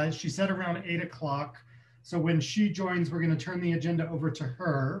 She said around 8 o'clock. So when she joins, we're going to turn the agenda over to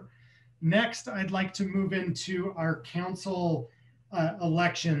her. Next, I'd like to move into our council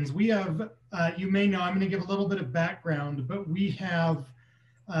elections. We have, you may know, I'm going to give a little bit of background, but we have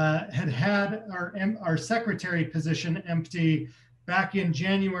had our secretary position empty back in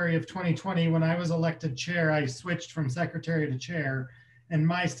January of 2020. When I was elected chair, I switched from secretary to chair, and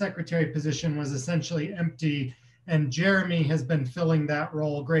my secretary position was essentially empty. And Jeremy has been filling that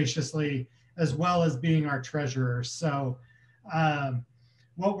role graciously, as well as being our treasurer. So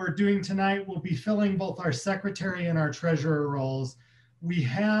what we're doing tonight, we'll be filling both our secretary and our treasurer roles. We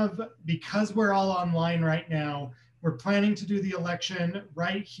have, because we're all online right now, we're planning to do the election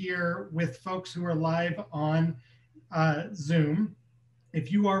right here with folks who are live on Zoom.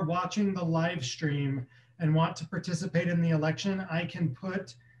 If you are watching the live stream and want to participate in the election, I can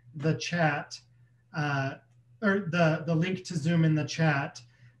put the chat or the link to Zoom in the chat.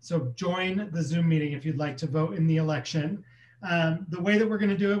 So join the Zoom meeting if you'd like to vote in the election. The way that we're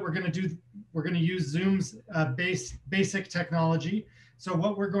going to do it, we're going to use Zoom's basic technology. So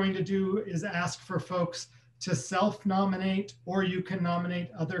what we're going to do is ask for folks to self-nominate, or you can nominate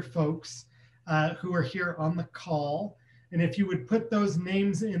other folks who are here on the call. And if you would put those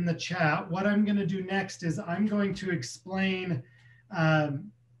names in the chat, what I'm going to do next is I'm going to explain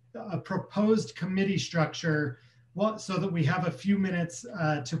a proposed committee structure, so that we have a few minutes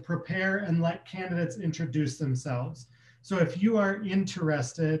to prepare and let candidates introduce themselves. So if you are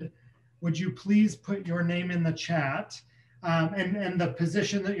interested, would you please put your name in the chat and the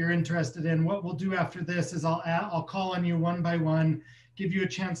position that you're interested in. What we'll do after this is I'll call on you one by one, give you a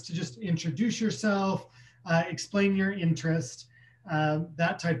chance to just introduce yourself, explain your interest,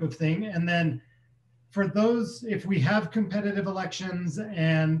 that type of thing. And then for those, if we have competitive elections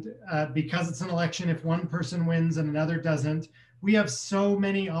and because it's an election, if one person wins and another doesn't, we have so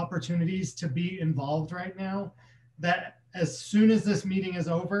many opportunities to be involved right now that as soon as this meeting is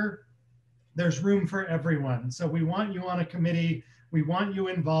over, there's room for everyone. So we want you on a committee. We want you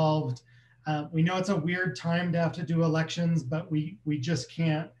involved. We know it's a weird time to have to do elections, but we just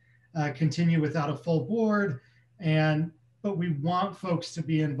can't continue without a full board. But we want folks to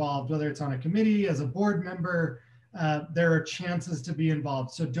be involved, whether it's on a committee, as a board member, there are chances to be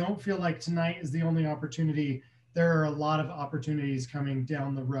involved. So don't feel like tonight is the only opportunity. There are a lot of opportunities coming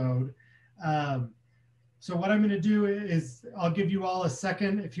down the road. So what I'm going to do is I'll give you all a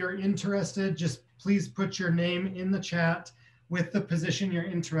second. If you're interested, just please put your name in the chat with the position you're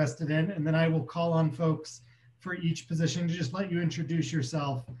interested in, and then I will call on folks for each position to just let you introduce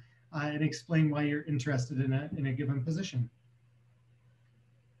yourself and explain why you're interested in a given position.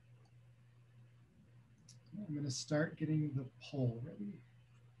 I'm going to start getting the poll ready.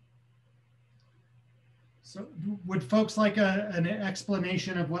 So would folks like an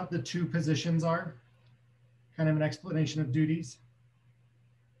explanation of what the two positions are? Kind of an explanation of duties?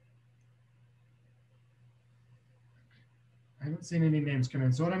 I haven't seen any names come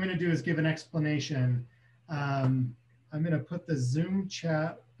in. So what I'm going to do is give an explanation. I'm going to put the Zoom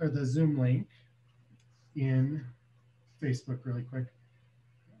chat or the Zoom link in Facebook really quick.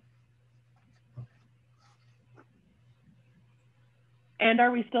 Okay. And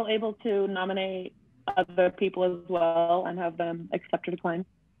are we still able to nominate other people as well and have them accept or decline?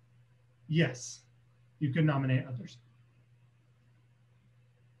 Yes, you can nominate others.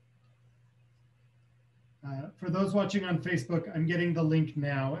 For those watching on Facebook, I'm getting the link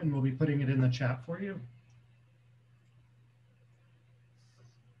now and we'll be putting it in the chat for you.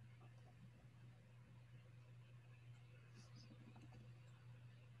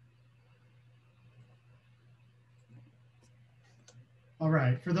 All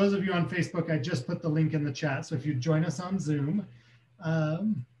right, for those of you on Facebook, I just put the link in the chat. So if you join us on Zoom, let's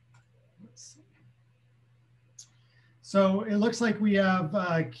see. So it looks like we have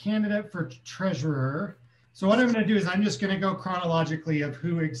a candidate for treasurer. So what I'm going to do is I'm just going to go chronologically of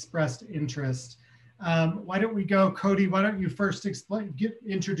who expressed interest. Why don't we go, Cody, why don't you first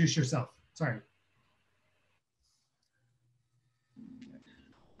introduce yourself? Sorry.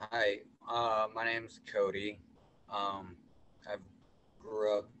 Hi, my name's Cody. I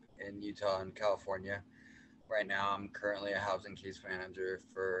grew up in Utah and California. Right now, I'm currently a housing case manager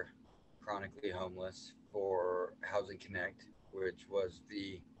for chronically homeless for Housing Connect, which was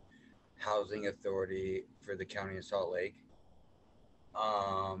the housing authority for the county of Salt Lake.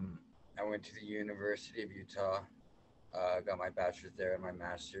 I went to the University of Utah, got my bachelor's there and my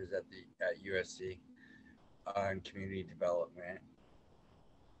master's at USC in community development.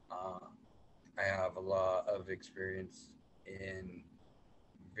 I have a lot of experience in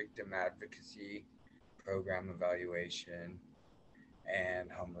victim advocacy, program evaluation,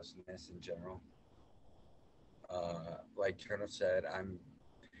 and homelessness in general. Like Turner said, I'm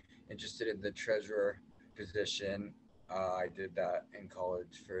interested in the treasurer position. I did that in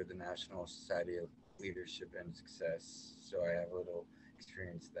college for the National Society of Leadership and Success, so I have a little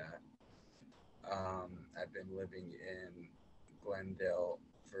experience that. I've been living in Glendale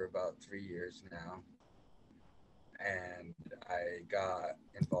for about 3 years now, and I got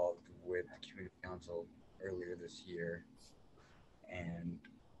involved with the community council earlier this year, and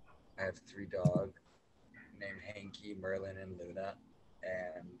I have 3 dogs named Hanky, Merlin, and Luna,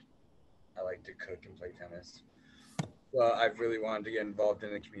 and I like to cook and play tennis. Well, I've really wanted to get involved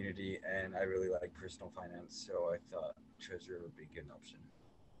in the community, and I really like personal finance, so I thought treasurer would be a good option.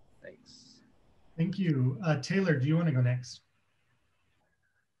 Thanks. Thank you. Taylor, do you want to go next?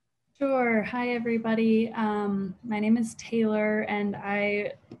 Sure. Hi, everybody. My name is Taylor, and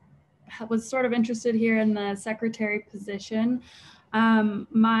I was sort of interested here in the secretary position. Some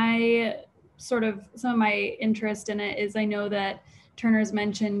of my interest in it is I know that Turner's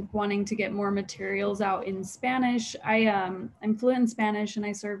mentioned wanting to get more materials out in Spanish. I'm fluent in Spanish, and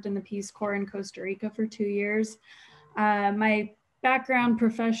I served in the Peace Corps in Costa Rica for 2 years. My background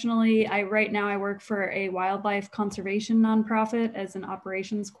professionally, right now I work for a wildlife conservation nonprofit as an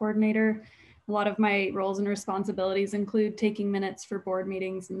operations coordinator. A lot of my roles and responsibilities include taking minutes for board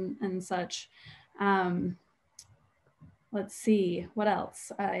meetings and such. Let's see, what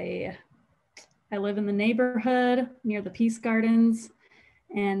else? I live in the neighborhood near the Peace Gardens,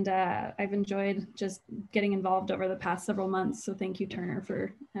 and I've enjoyed just getting involved over the past several months. So thank you, Turner,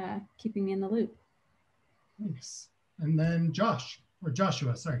 for keeping me in the loop. Thanks. And then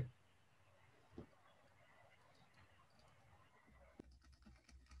Joshua, sorry.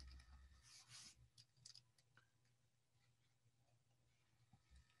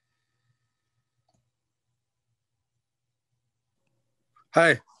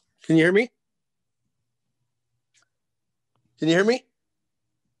 Hi, can you hear me? Can you hear me?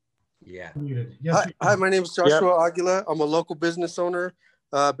 Yeah. Yes, hi, my name is Joshua Aguila. I'm a local business owner.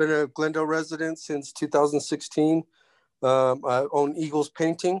 I've been a Glendale resident since 2016. I own Eagles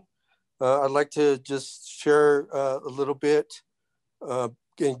Painting. I'd like to just share a little bit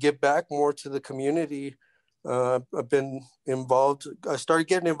and give back more to the community. I've been involved. I started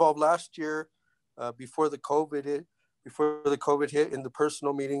getting involved last year before the COVID hit in the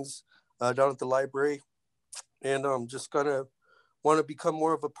personal meetings down at the library. And I'm just gonna want to become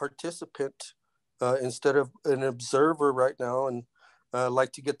more of a participant instead of an observer right now, and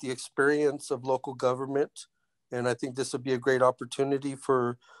like to get the experience of local government. And I think this would be a great opportunity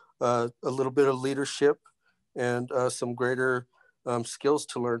for a little bit of leadership and some greater skills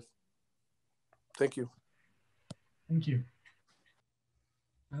to learn. Thank you. Thank you.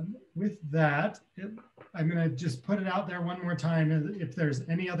 With that, I'm going to just put it out there one more time. If there's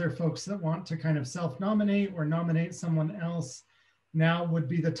any other folks that want to kind of self-nominate or nominate someone else, now would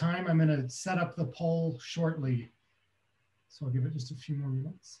be the time. I'm going to set up the poll shortly. So I'll give it just a few more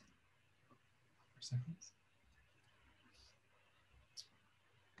minutes or seconds.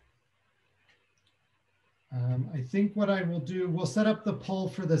 I think what I will do, we'll set up the poll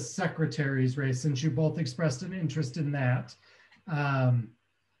for the secretary's race since you both expressed an interest in that.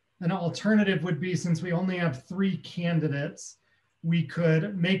 An alternative would be, since we only have 3 candidates, we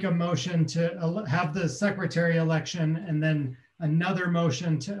could make a motion to have the secretary election and then another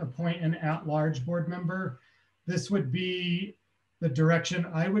motion to appoint an at-large board member. This would be the direction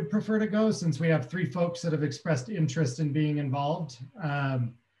I would prefer to go, since we have 3 folks that have expressed interest in being involved.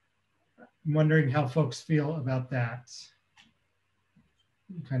 I'm wondering how folks feel about that.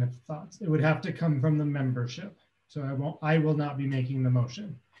 What kind of thoughts? It would have to come from the membership. So I will not be making the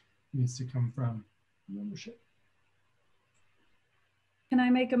motion. It needs to come from membership. Can I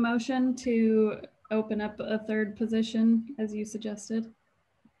make a motion to open up a 3rd position as you suggested?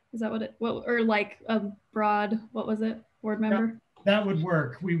 Is that what it, or like a broad, what was it, board member? That would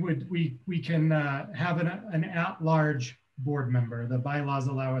work. We can have an at-large board member. The bylaws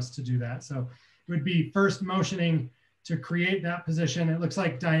allow us to do that. So it would be first motioning to create that position. It looks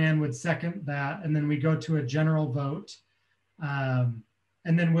like Diane would second that, and then we go to a general vote. And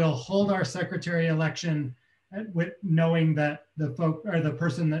then we'll hold our secretary election with knowing that the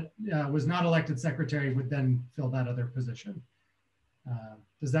person that was not elected secretary would then fill that other position.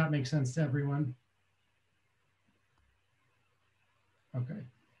 Does that make sense to everyone? Okay.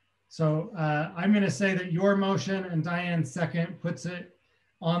 So I'm going to say that your motion and Diane's second puts it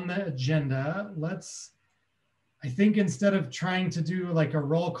on the agenda. I think instead of trying to do like a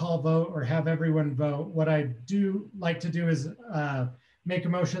roll call vote or have everyone vote, what I do like to do is make a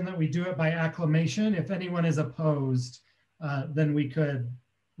motion that we do it by acclamation. If anyone is opposed, then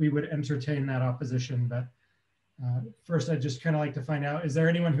we would entertain that opposition. But first, I'd just kind of like to find out, is there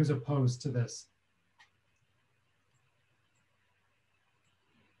anyone who's opposed to this?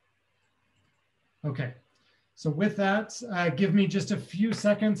 Okay, so with that, give me just a few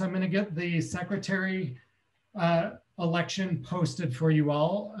seconds. I'm going to get the secretary election posted for you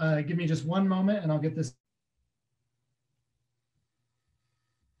all. Give me just one moment and I'll get this.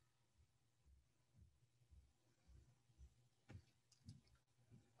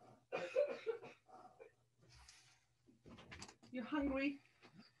 You're hungry?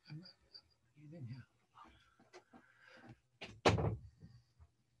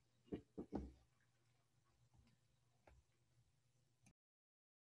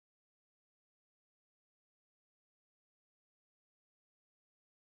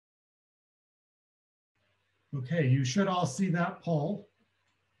 Okay, you should all see that poll.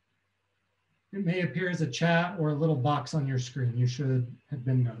 It may appear as a chat or a little box on your screen. You should have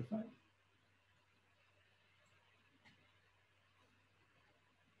been notified.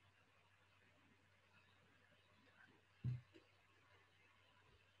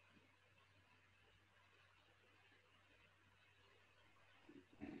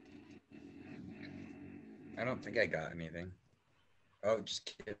 I don't think I got anything. Oh,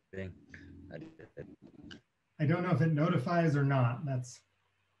 just kidding. I did. I don't know if it notifies or not. Looks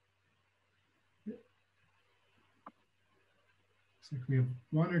like we have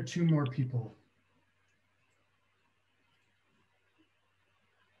 1 or 2 more people.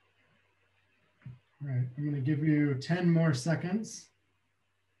 All right, I'm going to give you 10 more seconds,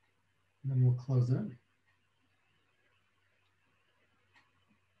 and then we'll close it.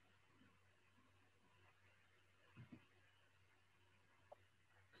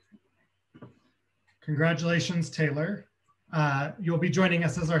 Congratulations, Taylor. You'll be joining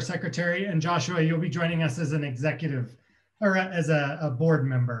us as our secretary, and Joshua, you'll be joining us as an executive or as a board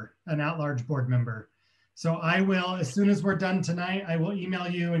member, an at-large board member. So I will, as soon as we're done tonight, I will email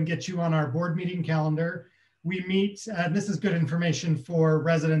you and get you on our board meeting calendar. We meet, this is good information for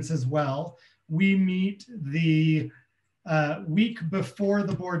residents as well. We meet the week before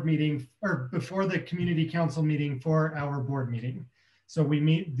the board meeting or before the community council meeting for our board meeting. So we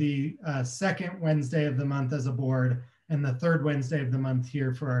meet the 2nd Wednesday of the month as a board and the 3rd Wednesday of the month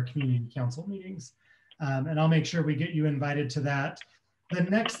here for our community council meetings. And I'll make sure we get you invited to that. The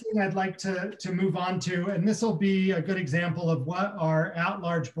next thing I'd like to move on to, and this will be a good example of what our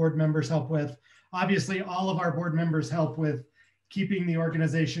at-large board members help with. Obviously, all of our board members help with keeping the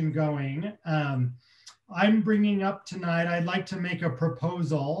organization going. I'm bringing up tonight, I'd like to make a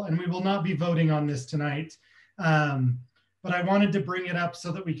proposal, and we will not be voting on this tonight. But I wanted to bring it up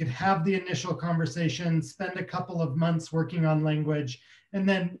so that we could have the initial conversation, spend a couple of months working on language, and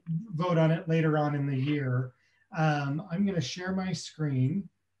then vote on it later on in the year. I'm going to share my screen.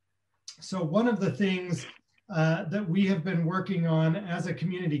 So one of the things that we have been working on as a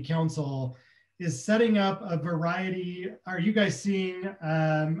community council is setting up a variety. Are you guys seeing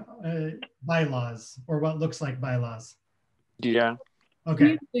bylaws or what looks like bylaws? Yeah.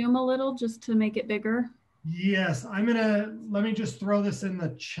 Okay. Can you zoom a little just to make it bigger? Yes, let me just throw this in the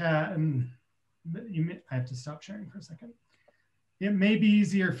chat, and I have to stop sharing for a second. It may be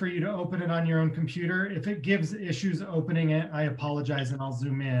easier for you to open it on your own computer. If it gives issues opening it, I apologize and I'll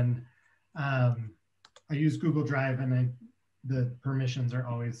zoom in. I use Google Drive and the permissions are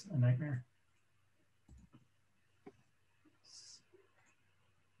always a nightmare.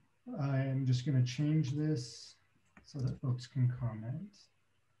 I am just going to change this so that folks can comment.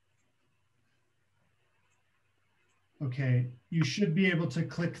 Okay, you should be able to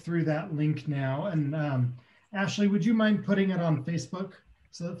click through that link now. And Ashley, would you mind putting it on Facebook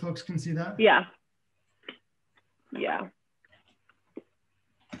so that folks can see that? Yeah. Yeah.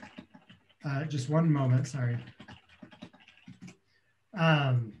 Just one moment, sorry.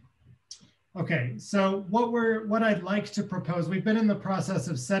 Okay, so what I'd like to propose, we've been in the process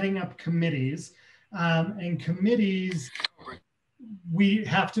of setting up committees, and committees we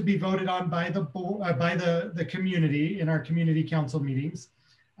have to be voted on by the community in our community council meetings,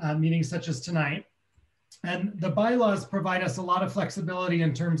 meetings such as tonight. And the bylaws provide us a lot of flexibility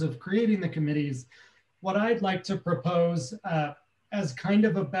in terms of creating the committees. What I'd like to propose as kind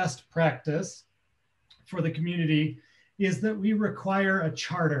of a best practice for the community is that we require a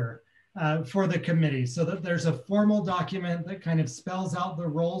charter for the committee, so that there's a formal document that kind of spells out the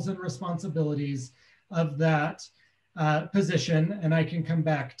roles and responsibilities of that position, and I can come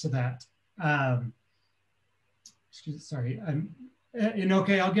back to that. Sorry,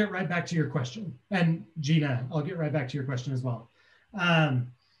 okay, I'll get right back to your question. And Gina, I'll get right back to your question as well.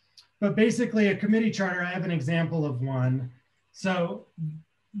 But basically a committee charter, I have an example of one. So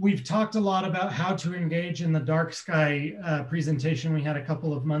we've talked a lot about how to engage in the dark sky presentation we had a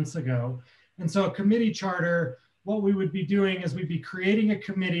couple of months ago. And so a committee charter, what we would be doing is we'd be creating a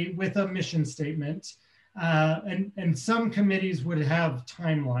committee with a mission statement. And some committees would have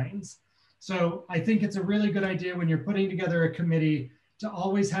timelines. So I think it's a really good idea when you're putting together a committee to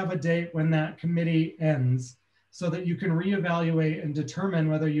always have a date when that committee ends, so that you can reevaluate and determine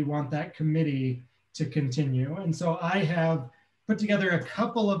whether you want that committee to continue. And so I have put together a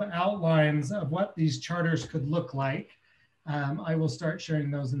couple of outlines of what these charters could look like. I will start sharing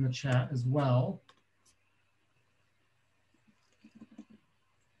those in the chat as well.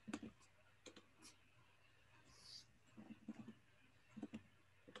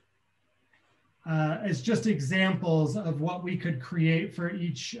 As just examples of what we could create for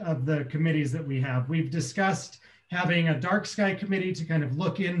each of the committees that we have. We've discussed having a dark sky committee to kind of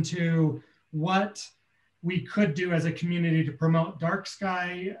look into what we could do as a community to promote dark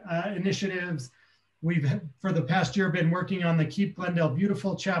sky initiatives. We've, for the past year, been working on the Keep Glendale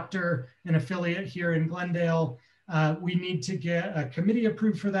Beautiful chapter, an affiliate here in Glendale. We need to get a committee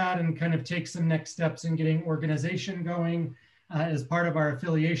approved for that and kind of take some next steps in getting organization going as part of our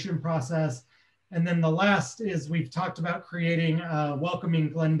affiliation process. And then the last is we've talked about creating a Welcoming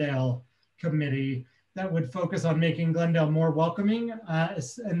Glendale committee that would focus on making Glendale more welcoming,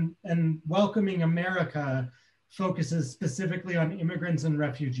 and Welcoming America focuses specifically on immigrants and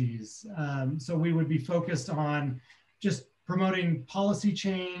refugees. So we would be focused on just promoting policy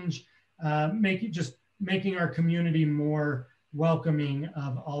change, making our community more welcoming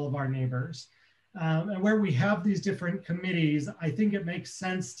of all of our neighbors. And where we have these different committees, I think it makes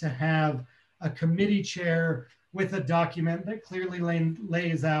sense to have a committee chair with a document that clearly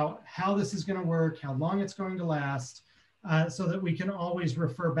lays out how this is going to work, how long it's going to last, so that we can always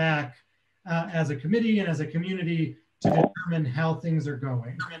refer back as a committee and as a community to determine how things are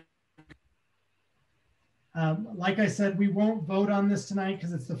going. Like I said, we won't vote on this tonight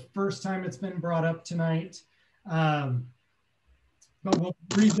because it's the first time it's been brought up tonight. But we'll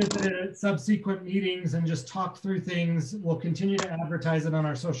revisit it at subsequent meetings and just talk through things. We'll continue to advertise it on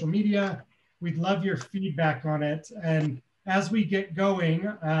our social media. We'd love your feedback on it. And as we get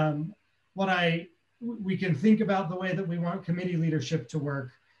going, we can think about the way that we want committee leadership to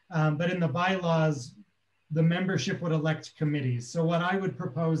work. But in the bylaws, the membership would elect committees. So what I would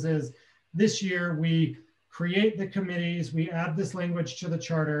propose is this year we create the committees, we add this language to the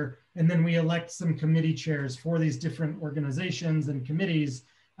charter, and then we elect some committee chairs for these different organizations and committees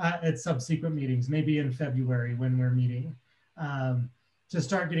at subsequent meetings, maybe in February when we're meeting. To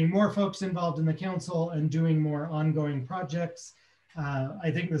start getting more folks involved in the council and doing more ongoing projects.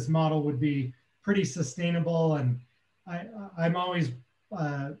 I think this model would be pretty sustainable, and I'm always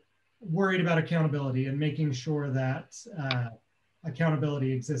worried about accountability and making sure that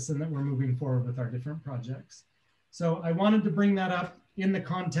accountability exists and that we're moving forward with our different projects. So I wanted to bring that up in the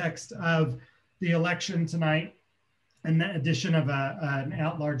context of the election tonight and the addition of an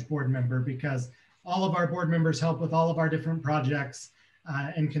at-large board member, because all of our board members help with all of our different projects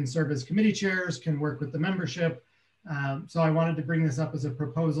and can serve as committee chairs, can work with the membership. So I wanted to bring this up as a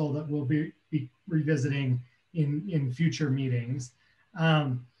proposal that we'll be revisiting in future meetings.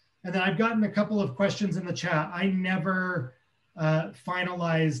 And then I've gotten a couple of questions in the chat. I never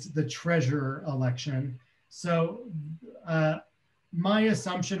finalized the treasurer election. So my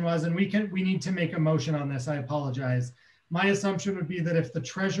assumption was, and we need to make a motion on this, I apologize. My assumption would be that if the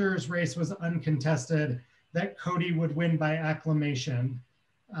treasurer's race was uncontested, that Cody would win by acclamation,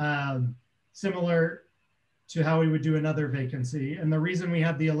 similar to how we would do another vacancy. And the reason we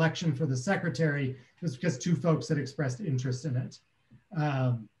had the election for the secretary was because 2 folks had expressed interest in it.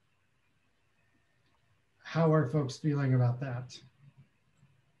 How are folks feeling about that?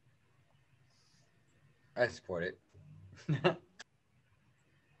 I support it.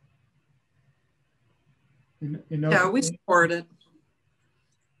 Yeah, we support it.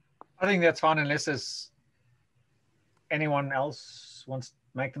 I think that's fine unless there's anyone else wants to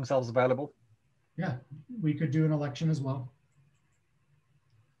make themselves available. Yeah, we could do an election as well.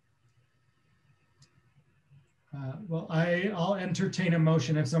 Well, I'll entertain a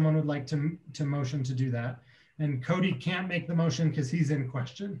motion if someone would like to motion to do that. And Cody can't make the motion because he's in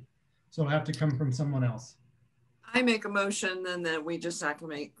question. So it'll have to come from someone else. I make a motion and then we just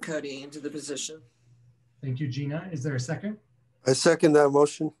acclimate Cody into the position. Thank you, Gina. Is there a second? I second that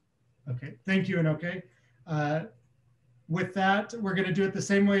motion. Okay, thank you, Inoke. With that, we're going to do it the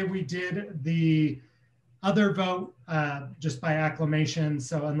same way we did the other vote, just by acclamation.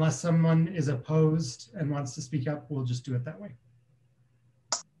 So unless someone is opposed and wants to speak up, we'll just do it that way.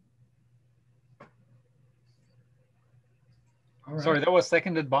 All right. Sorry, that was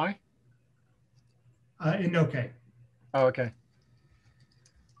seconded by? Inoke. Oh, okay.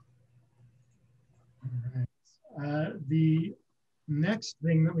 All right. The next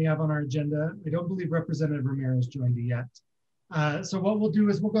thing that we have on our agenda, I don't believe Representative Ramirez joined yet. So what we'll do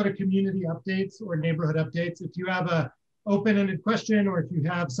is we'll go to community updates or neighborhood updates. If you have a open-ended question or if you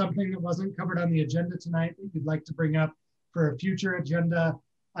have something that wasn't covered on the agenda tonight that you'd like to bring up for a future agenda,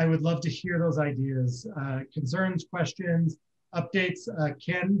 I would love to hear those ideas, concerns, questions, updates.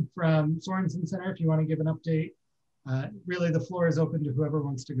 Ken from Sorensen Center, if you want to give an update. Really, the floor is open to whoever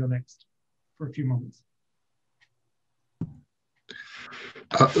wants to go next for a few moments.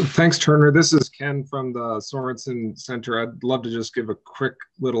 Thanks, Turner. This is Ken from the Sorensen Center. I'd love to just give a quick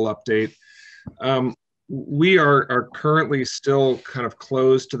little update. We are currently still kind of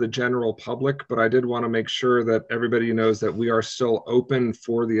closed to the general public, but I did want to make sure that everybody knows that we are still open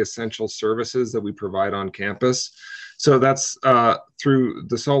for the essential services that we provide on campus. So that's through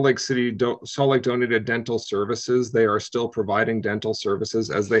the Salt Lake Donated Dental Services. They are still providing dental services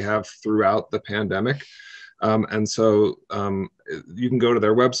as they have throughout the pandemic. And so you can go to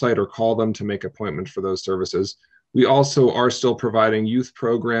their website or call them to make appointments for those services. We also are still providing youth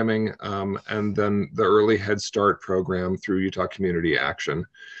programming and then the Early Head Start program through Utah Community Action.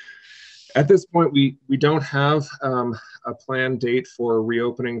 At this point, we don't have a planned date for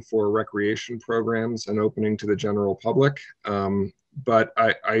reopening for recreation programs and opening to the general public. But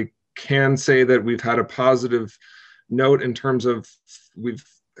I can say that we've had a positive note in terms of we've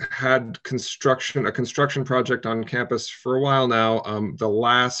had a construction project on campus for a while now. The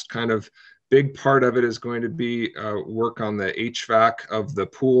last kind of big part of it is going to be work on the HVAC of the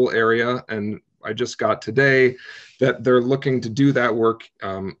pool area. And I just got today that they're looking to do that work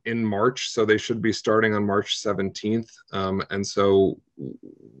in March. So they should be starting on March 17th. And so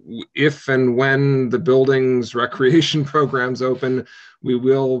if and when the building's recreation programs open, we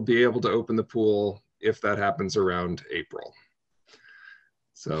will be able to open the pool if that happens around April.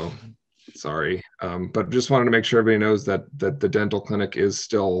 So sorry, but just wanted to make sure everybody knows that the dental clinic is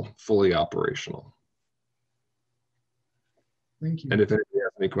still fully operational. Thank you. And if anybody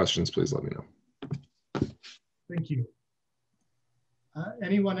has any questions, please let me know. Thank you.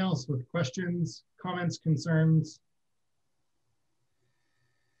 Anyone else with questions, comments, concerns?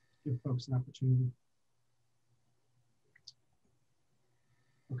 Give folks an opportunity.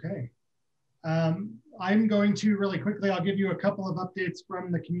 Okay. I'm going to really quickly, I'll give you a couple of updates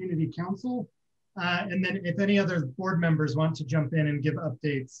from the Community Council. And then if any other board members want to jump in and give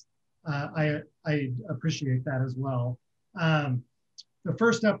updates, I appreciate that as well. The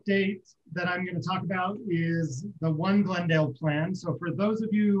first update that I'm going to talk about is the One Glendale plan. So for those of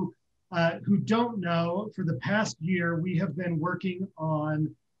you who don't know, for the past year, we have been working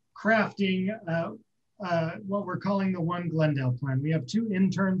on crafting what we're calling the One Glendale plan. We have 2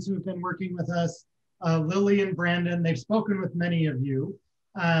 interns who have been working with us, Lily and Brandon. They've spoken with many of you,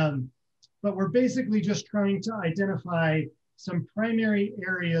 but we're basically just trying to identify some primary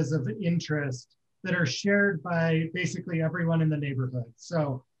areas of interest that are shared by basically everyone in the neighborhood.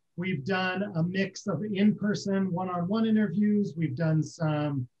 So we've done a mix of in-person, one-on-one interviews. We've done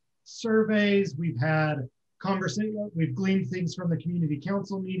some surveys. We've had conversations. We've gleaned things from the community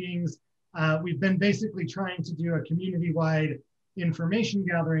council meetings. We've been basically trying to do a community-wide information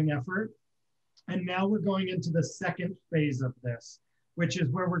gathering effort. And now we're going into the second phase of this, which is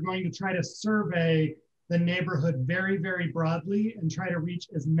where we're going to try to survey the neighborhood very, very broadly and try to reach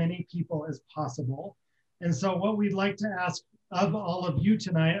as many people as possible. And so what we'd like to ask of all of you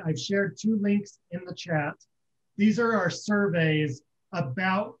tonight, I've shared 2 links in the chat. These are our surveys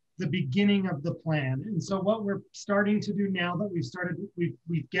about the beginning of the plan. And so what we're starting to do now that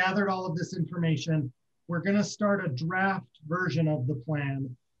we've gathered all of this information, we're gonna start a draft version of the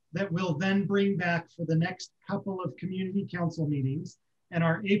plan that we'll then bring back for the next couple of community council meetings. And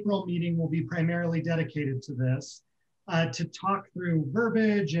our April meeting will be primarily dedicated to this, to talk through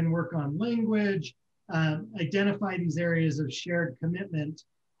verbiage and work on language, identify these areas of shared commitment,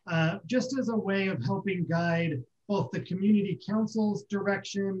 just as a way of helping guide both the community council's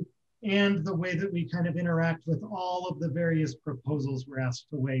direction and the way that we kind of interact with all of the various proposals we're asked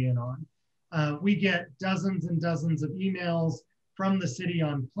to weigh in on. We get dozens and dozens of emails from the city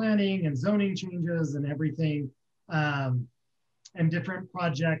on planning and zoning changes and everything, and different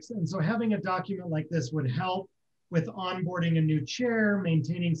projects. And so having a document like this would help with onboarding a new chair,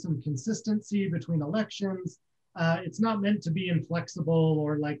 maintaining some consistency between elections. It's not meant to be inflexible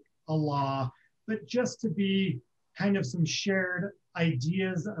or like a law, but just to be kind of some shared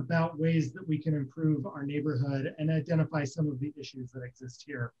ideas about ways that we can improve our neighborhood and identify some of the issues that exist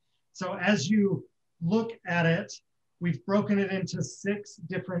here. So as you look at it, we've broken it into 6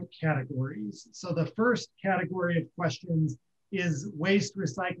 different categories. So the first category of questions is waste,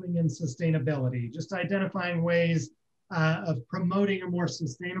 recycling, and sustainability, just identifying ways of promoting a more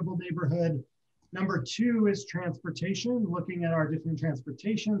sustainable neighborhood. Number 2 is transportation, looking at our different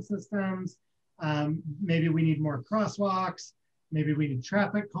transportation systems. Maybe we need more crosswalks, maybe we need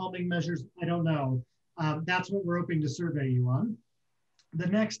traffic calming measures, I don't know. That's what we're hoping to survey you on. The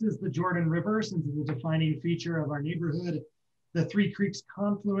next is the Jordan River, since it's a defining feature of our neighborhood, the Three Creeks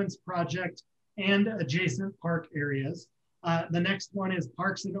Confluence Project, and adjacent park areas. The next one is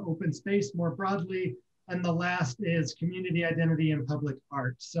parks and open space more broadly. And the last is community identity and public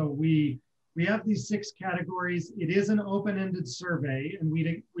art. So we have these 6 categories. It is an open-ended survey, and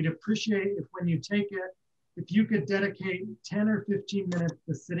we'd appreciate if when you take it, if you could dedicate 10 or 15 minutes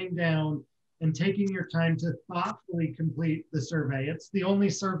to sitting down and taking your time to thoughtfully complete the survey. It's the only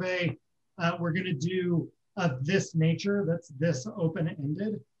survey we're gonna do of this nature that's this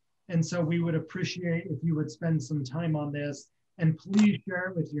open-ended. And so we would appreciate if you would spend some time on this, and please share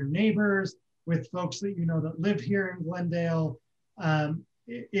it with your neighbors, with folks that you know that live here in Glendale.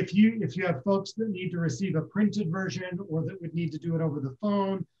 If you have folks that need to receive a printed version or that would need to do it over the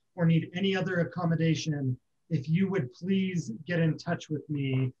phone or need any other accommodation, if you would please get in touch with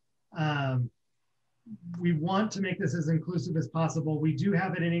me. We want to make this as inclusive as possible. We do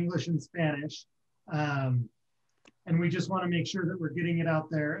have it in English and Spanish. And we just want to make sure that we're getting it out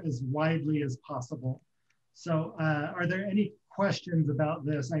there as widely as possible. So are there any questions about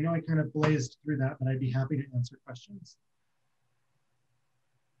this? I know I kind of blazed through that, but I'd be happy to answer questions.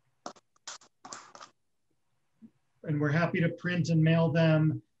 And we're happy to print and mail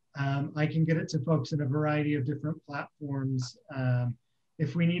them. I can get it to folks in a variety of different platforms.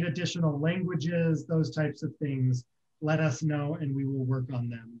 If we need additional languages, those types of things, let us know and we will work on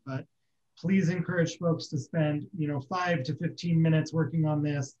them. But please encourage folks to spend 5 to 15 minutes working on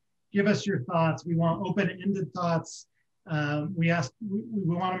this. Give us your thoughts. We want open-ended thoughts. We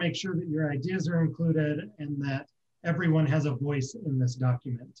want to make sure that your ideas are included and that everyone has a voice in this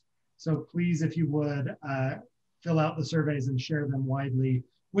document. So please, if you would, fill out the surveys and share them widely.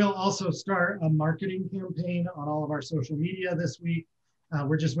 We'll also start a marketing campaign on all of our social media this week.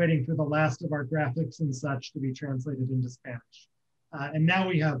 We're just waiting for the last of our graphics and such to be translated into Spanish. And now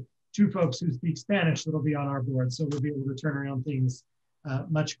we have 2 folks who speak Spanish that'll be on our board, so we'll be able to turn around things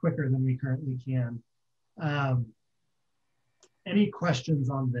much quicker than we currently can. Any questions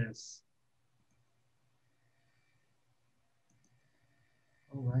on this?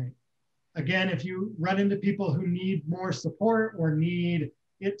 All right. Again, if you run into people who need more support or need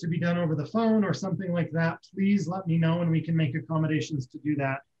it to be done over the phone or something like that, please let me know and we can make accommodations to do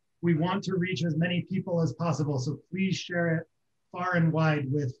that. We want to reach as many people as possible, so please share it far and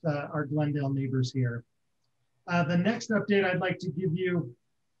wide with our Glendale neighbors here. The next update I'd like to give you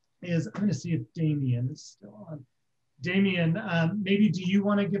is, I'm gonna see if Damien is still on. Damien, maybe do you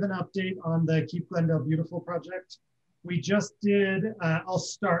wanna give an update on the Keep Glendale Beautiful project? We just did, I'll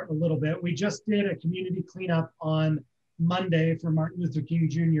start a little bit. We just did a community cleanup on Monday for Martin Luther King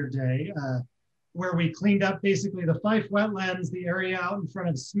Jr. Day, where we cleaned up basically the Fife wetlands, the area out in front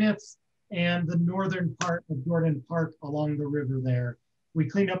of Smith's, and the northern part of Jordan Park along the river there. We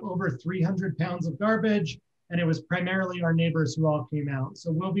cleaned up over 300 pounds of garbage, and it was primarily our neighbors who all came out.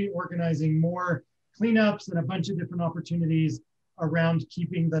 So we'll be organizing more cleanups and a bunch of different opportunities around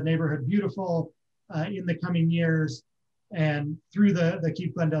keeping the neighborhood beautiful in the coming years and through the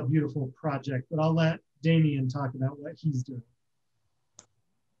Keep Glendale Beautiful project. But I'll let Damien talk about what he's doing.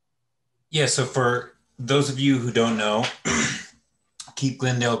 Yeah, so for those of you who don't know, Keep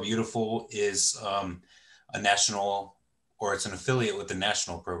Glendale Beautiful is a national, or it's an affiliate with the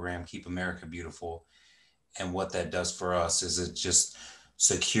national program, Keep America Beautiful. And what that does for us is it just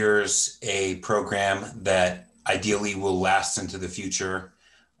secures a program that ideally will last into the future,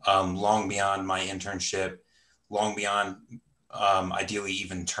 long beyond my internship, long beyond ideally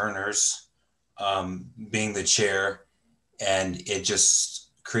even Turner's being the chair. And it just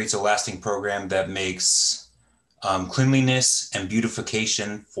creates a lasting program that makes cleanliness and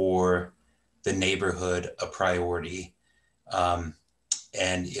beautification for the neighborhood a priority. And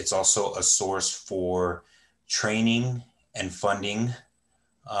it's also a source for training and funding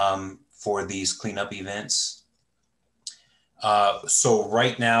for these cleanup events. So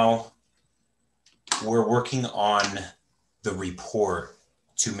right now, we're working on the report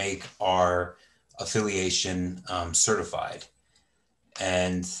to make our affiliation certified.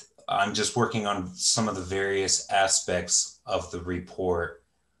 And I'm just working on some of the various aspects of the report.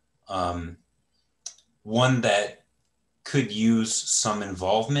 One that could use some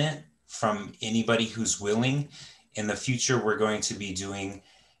involvement from anybody who's willing. In the future, we're going to be doing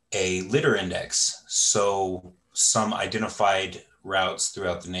a litter index. So some identified routes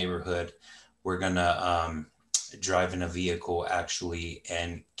throughout the neighborhood, we're gonna drive in a vehicle actually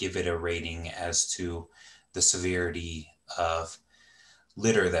and give it a rating as to the severity of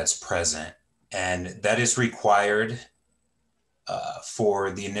litter that's present. And that is required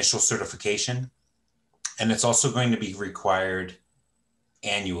for the initial certification. And it's also going to be required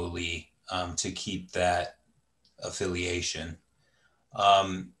annually to keep that affiliation.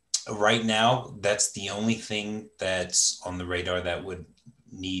 Right now, that's the only thing that's on the radar that would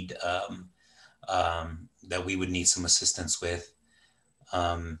need, that we would need some assistance with.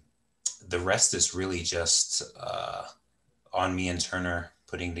 The rest is really just on me and Turner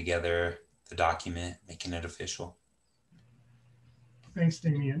putting together the document, making it official. Thanks,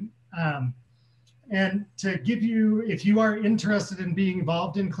 Damien. And to give you, if you are interested in being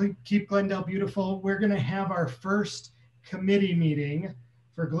involved in Keep Glendale Beautiful, we're going to have our first committee meeting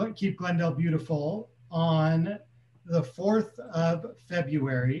for Keep Glendale Beautiful on the 4th of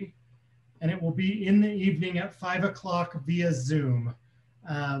February. And it will be in the evening at 5 o'clock via Zoom.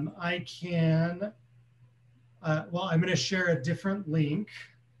 I can, well, I'm going to share a different link.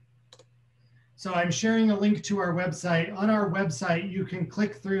 So I'm sharing a link to our website. On our website, you can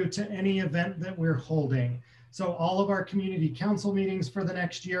click through to any event that we're holding. So all of our community council meetings for the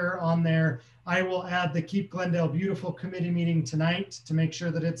next year are on there. I will add the Keep Glendale Beautiful committee meeting tonight to make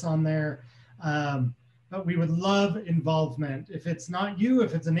sure that it's on there. But we would love involvement. If it's not you,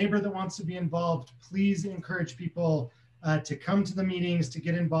 if it's a neighbor that wants to be involved, please encourage people to come to the meetings, to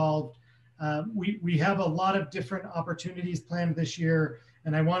get involved. We have a lot of different opportunities planned this year,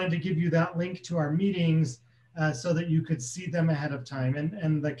 and I wanted to give you that link to our meetings so that you could see them ahead of time.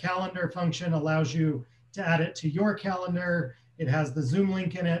 And the calendar function allows you to add it to your calendar. It has the Zoom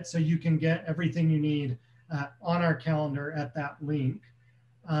link in it, so you can get everything you need on our calendar at that link.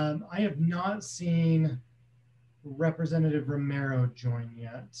 I have not seen Representative Romero join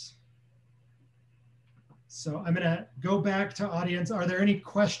yet. So I'm going to go back to audience. Are there any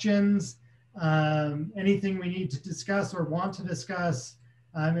questions? Anything we need to discuss or want to discuss?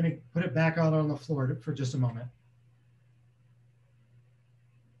 I'm going to put it back out on the floor for just a moment.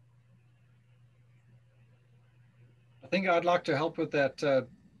 I think I'd like to help with that,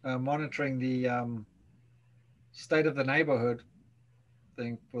 monitoring the state of the neighborhood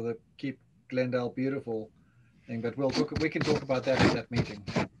thing for the Keep Glendale Beautiful thing, but we can talk about that at that meeting.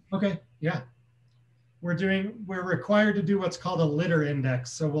 Okay, yeah. We're required to do what's called a litter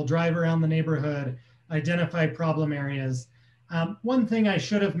index. So we'll drive around the neighborhood, identify problem areas. One thing I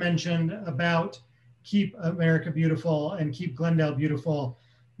should have mentioned about Keep America Beautiful and Keep Glendale Beautiful,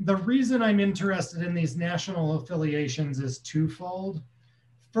 the reason I'm interested in these national affiliations is twofold.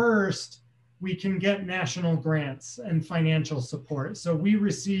 First, we can get national grants and financial support. So we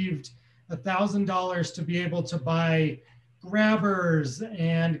received $1,000 to be able to buy grabbers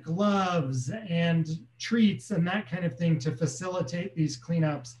and gloves and treats and that kind of thing to facilitate these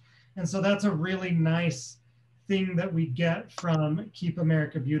cleanups. And so that's a really nice thing that we get from Keep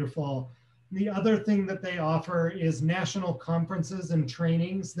America Beautiful. The other thing that they offer is national conferences and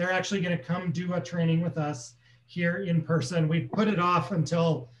trainings. They're actually going to come do a training with us here in person. We put it off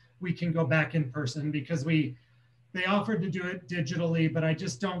until we can go back in person, because they offered to do it digitally, but I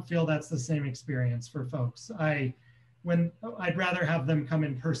just don't feel that's the same experience for folks. I'd rather have them come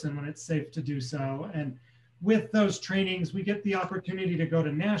in person when it's safe to do so. And with those trainings, we get the opportunity to go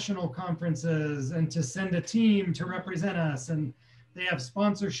to national conferences and to send a team to represent us. And they have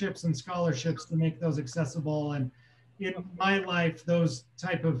sponsorships and scholarships to make those accessible. And in my life, those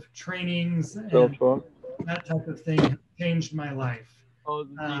type of trainings and that type of thing have changed my life.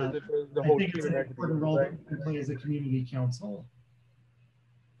 I think it's an important role that we can play as a community council.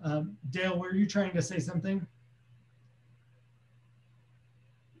 Dale, were you trying to say something?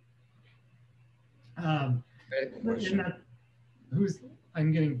 I'm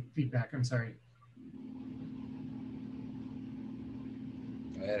getting feedback, I'm sorry.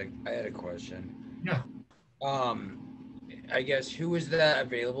 I had a question. Yeah. I guess who is that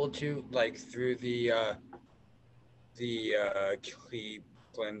available to, like through the Keep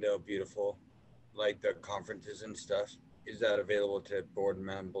Glendale Beautiful, like the conferences and stuff? Is that available to board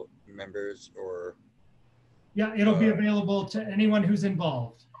members or? Yeah, it'll be available to anyone who's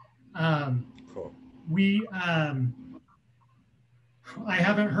involved. Cool. I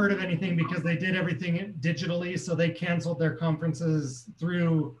haven't heard of anything because they did everything digitally, so they canceled their conferences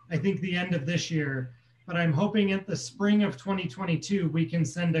through, I think, the end of this year. But I'm hoping at the spring of 2022, we can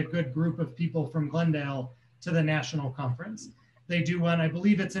send a good group of people from Glendale to the national conference. They do one, I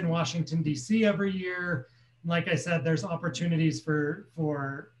believe it's in Washington, D.C. every year. Like I said, there's opportunities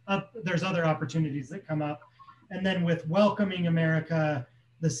there's other opportunities that come up. And then with Welcoming America,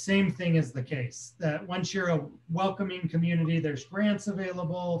 the same thing is the case, that once you're a welcoming community, there's grants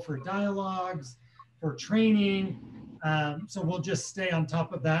available for dialogues, for training. So we'll just stay on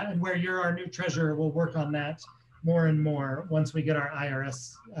top of that. And where you're our new treasurer, we'll work on that more and more once we get our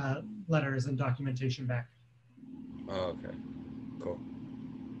IRS letters and documentation back. Oh, okay, cool.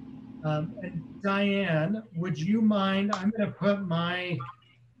 And Diane, would you mind, I'm gonna put my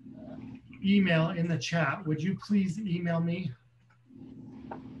email in the chat. Would you please email me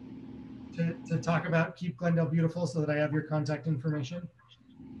to talk about Keep Glendale Beautiful so that I have your contact information?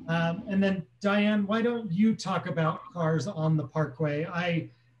 And then Diane, why don't you talk about cars on the Parkway?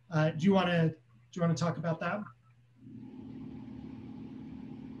 Do you want to talk about that?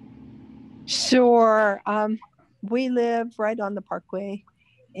 Sure. We live right on the Parkway,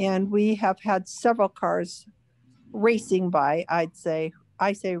 and we have had several cars racing by. I say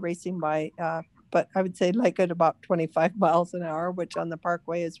racing by, but I would say like at about 25 miles an hour, which on the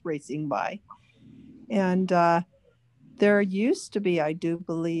Parkway is racing by. And there used to be, I do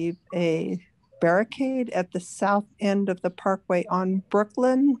believe, a barricade at the south end of the Parkway on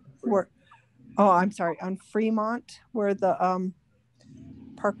Brooklyn, on Fremont, where the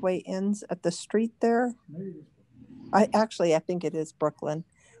Parkway ends at the street there. I think it is Brooklyn.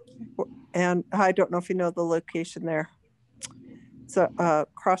 And I don't know if you know the location there. It's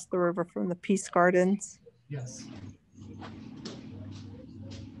across the river from the Peace Gardens. Yes.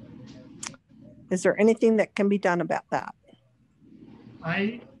 Is there anything that can be done about that?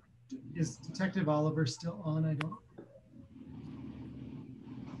 Is Detective Oliver still on?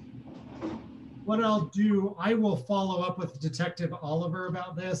 What I'll do, I will follow up with Detective Oliver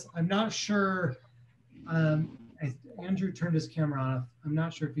about this. I'm not sure, Andrew turned his camera off. I'm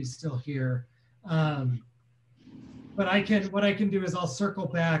not sure if he's still here. But what I can do is I'll circle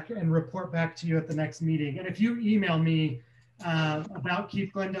back and report back to you at the next meeting. And if you email me about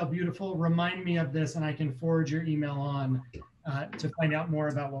Keep Glendale Beautiful, remind me of this and I can forward your email on to find out more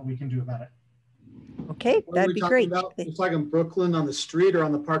about what we can do about it. Okay, that'd be great. It's like in Brooklyn on the street or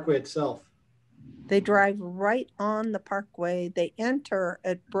on the Parkway itself? They drive right on the Parkway. They enter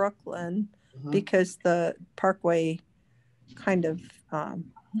at Brooklyn because the Parkway kind of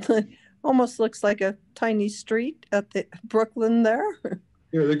almost looks like a tiny street at the Brooklyn there.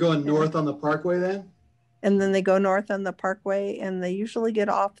 Here, they're going north on the Parkway then? And then they go north on the Parkway, and they usually get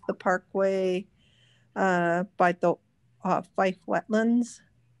off the Parkway by the Fife Wetlands.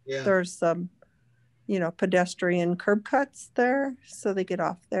 Yeah. There's some, pedestrian curb cuts there, so they get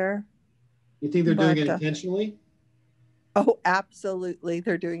off there. You think they're doing it intentionally? Oh, absolutely.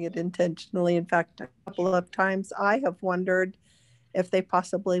 They're doing it intentionally. In fact, a couple of times I have wondered if they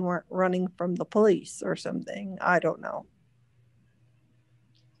possibly weren't running from the police or something. I don't know.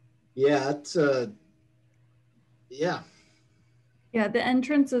 Yeah, it's yeah. Yeah, the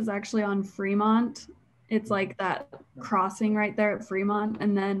entrance is actually on Fremont. It's like that crossing right there at Fremont,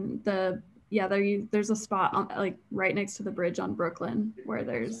 and then there's a spot on like right next to the bridge on Brooklyn where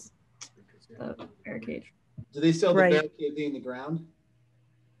there's the barricade. Do they still have the barricade in the ground?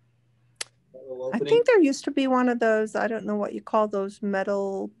 I think there used to be one of those, I don't know what you call those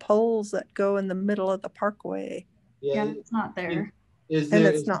metal poles that go in the middle of the parkway. Yeah, it's not there. Is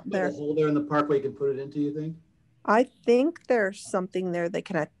there it's not there. A hole there in the parkway you can put it into, you think? I think there's something there they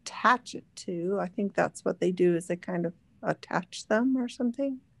can attach it to. I think that's what they do, is they kind of attach them or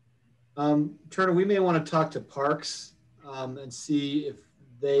something. Turner, we may want to talk to Parks and see if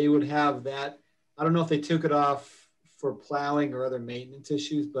they would have that. I don't know if they took it off for plowing or other maintenance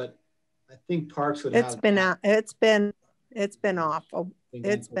issues, but I think Parks would it's have. Been out. It's been off.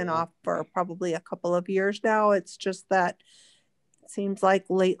 It's been off for probably a couple of years now. It's just that it seems like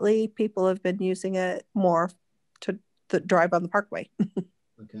lately people have been using it more to drive on the parkway.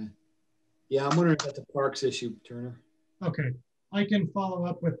 Okay. Yeah, I'm wondering if that's a Parks issue, Turner. Okay. I can follow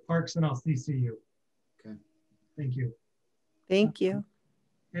up with Parks and I'll CC you. Okay. Thank you. Thank you.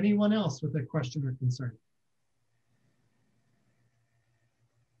 Anyone else with a question or concern?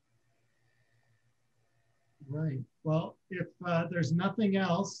 Right. Well, if there's nothing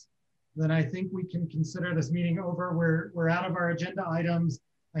else, then I think we can consider this meeting over. We're out of our agenda items.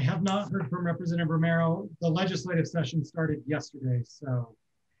 I have not heard from Representative Romero. The legislative session started yesterday, so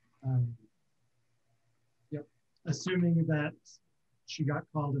yep, assuming that she got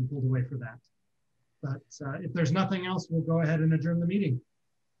called and pulled away for that. But if there's nothing else, we'll go ahead and adjourn the meeting.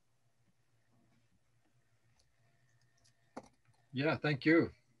 Yeah, thank you.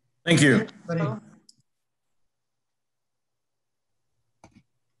 Thank you. Everybody.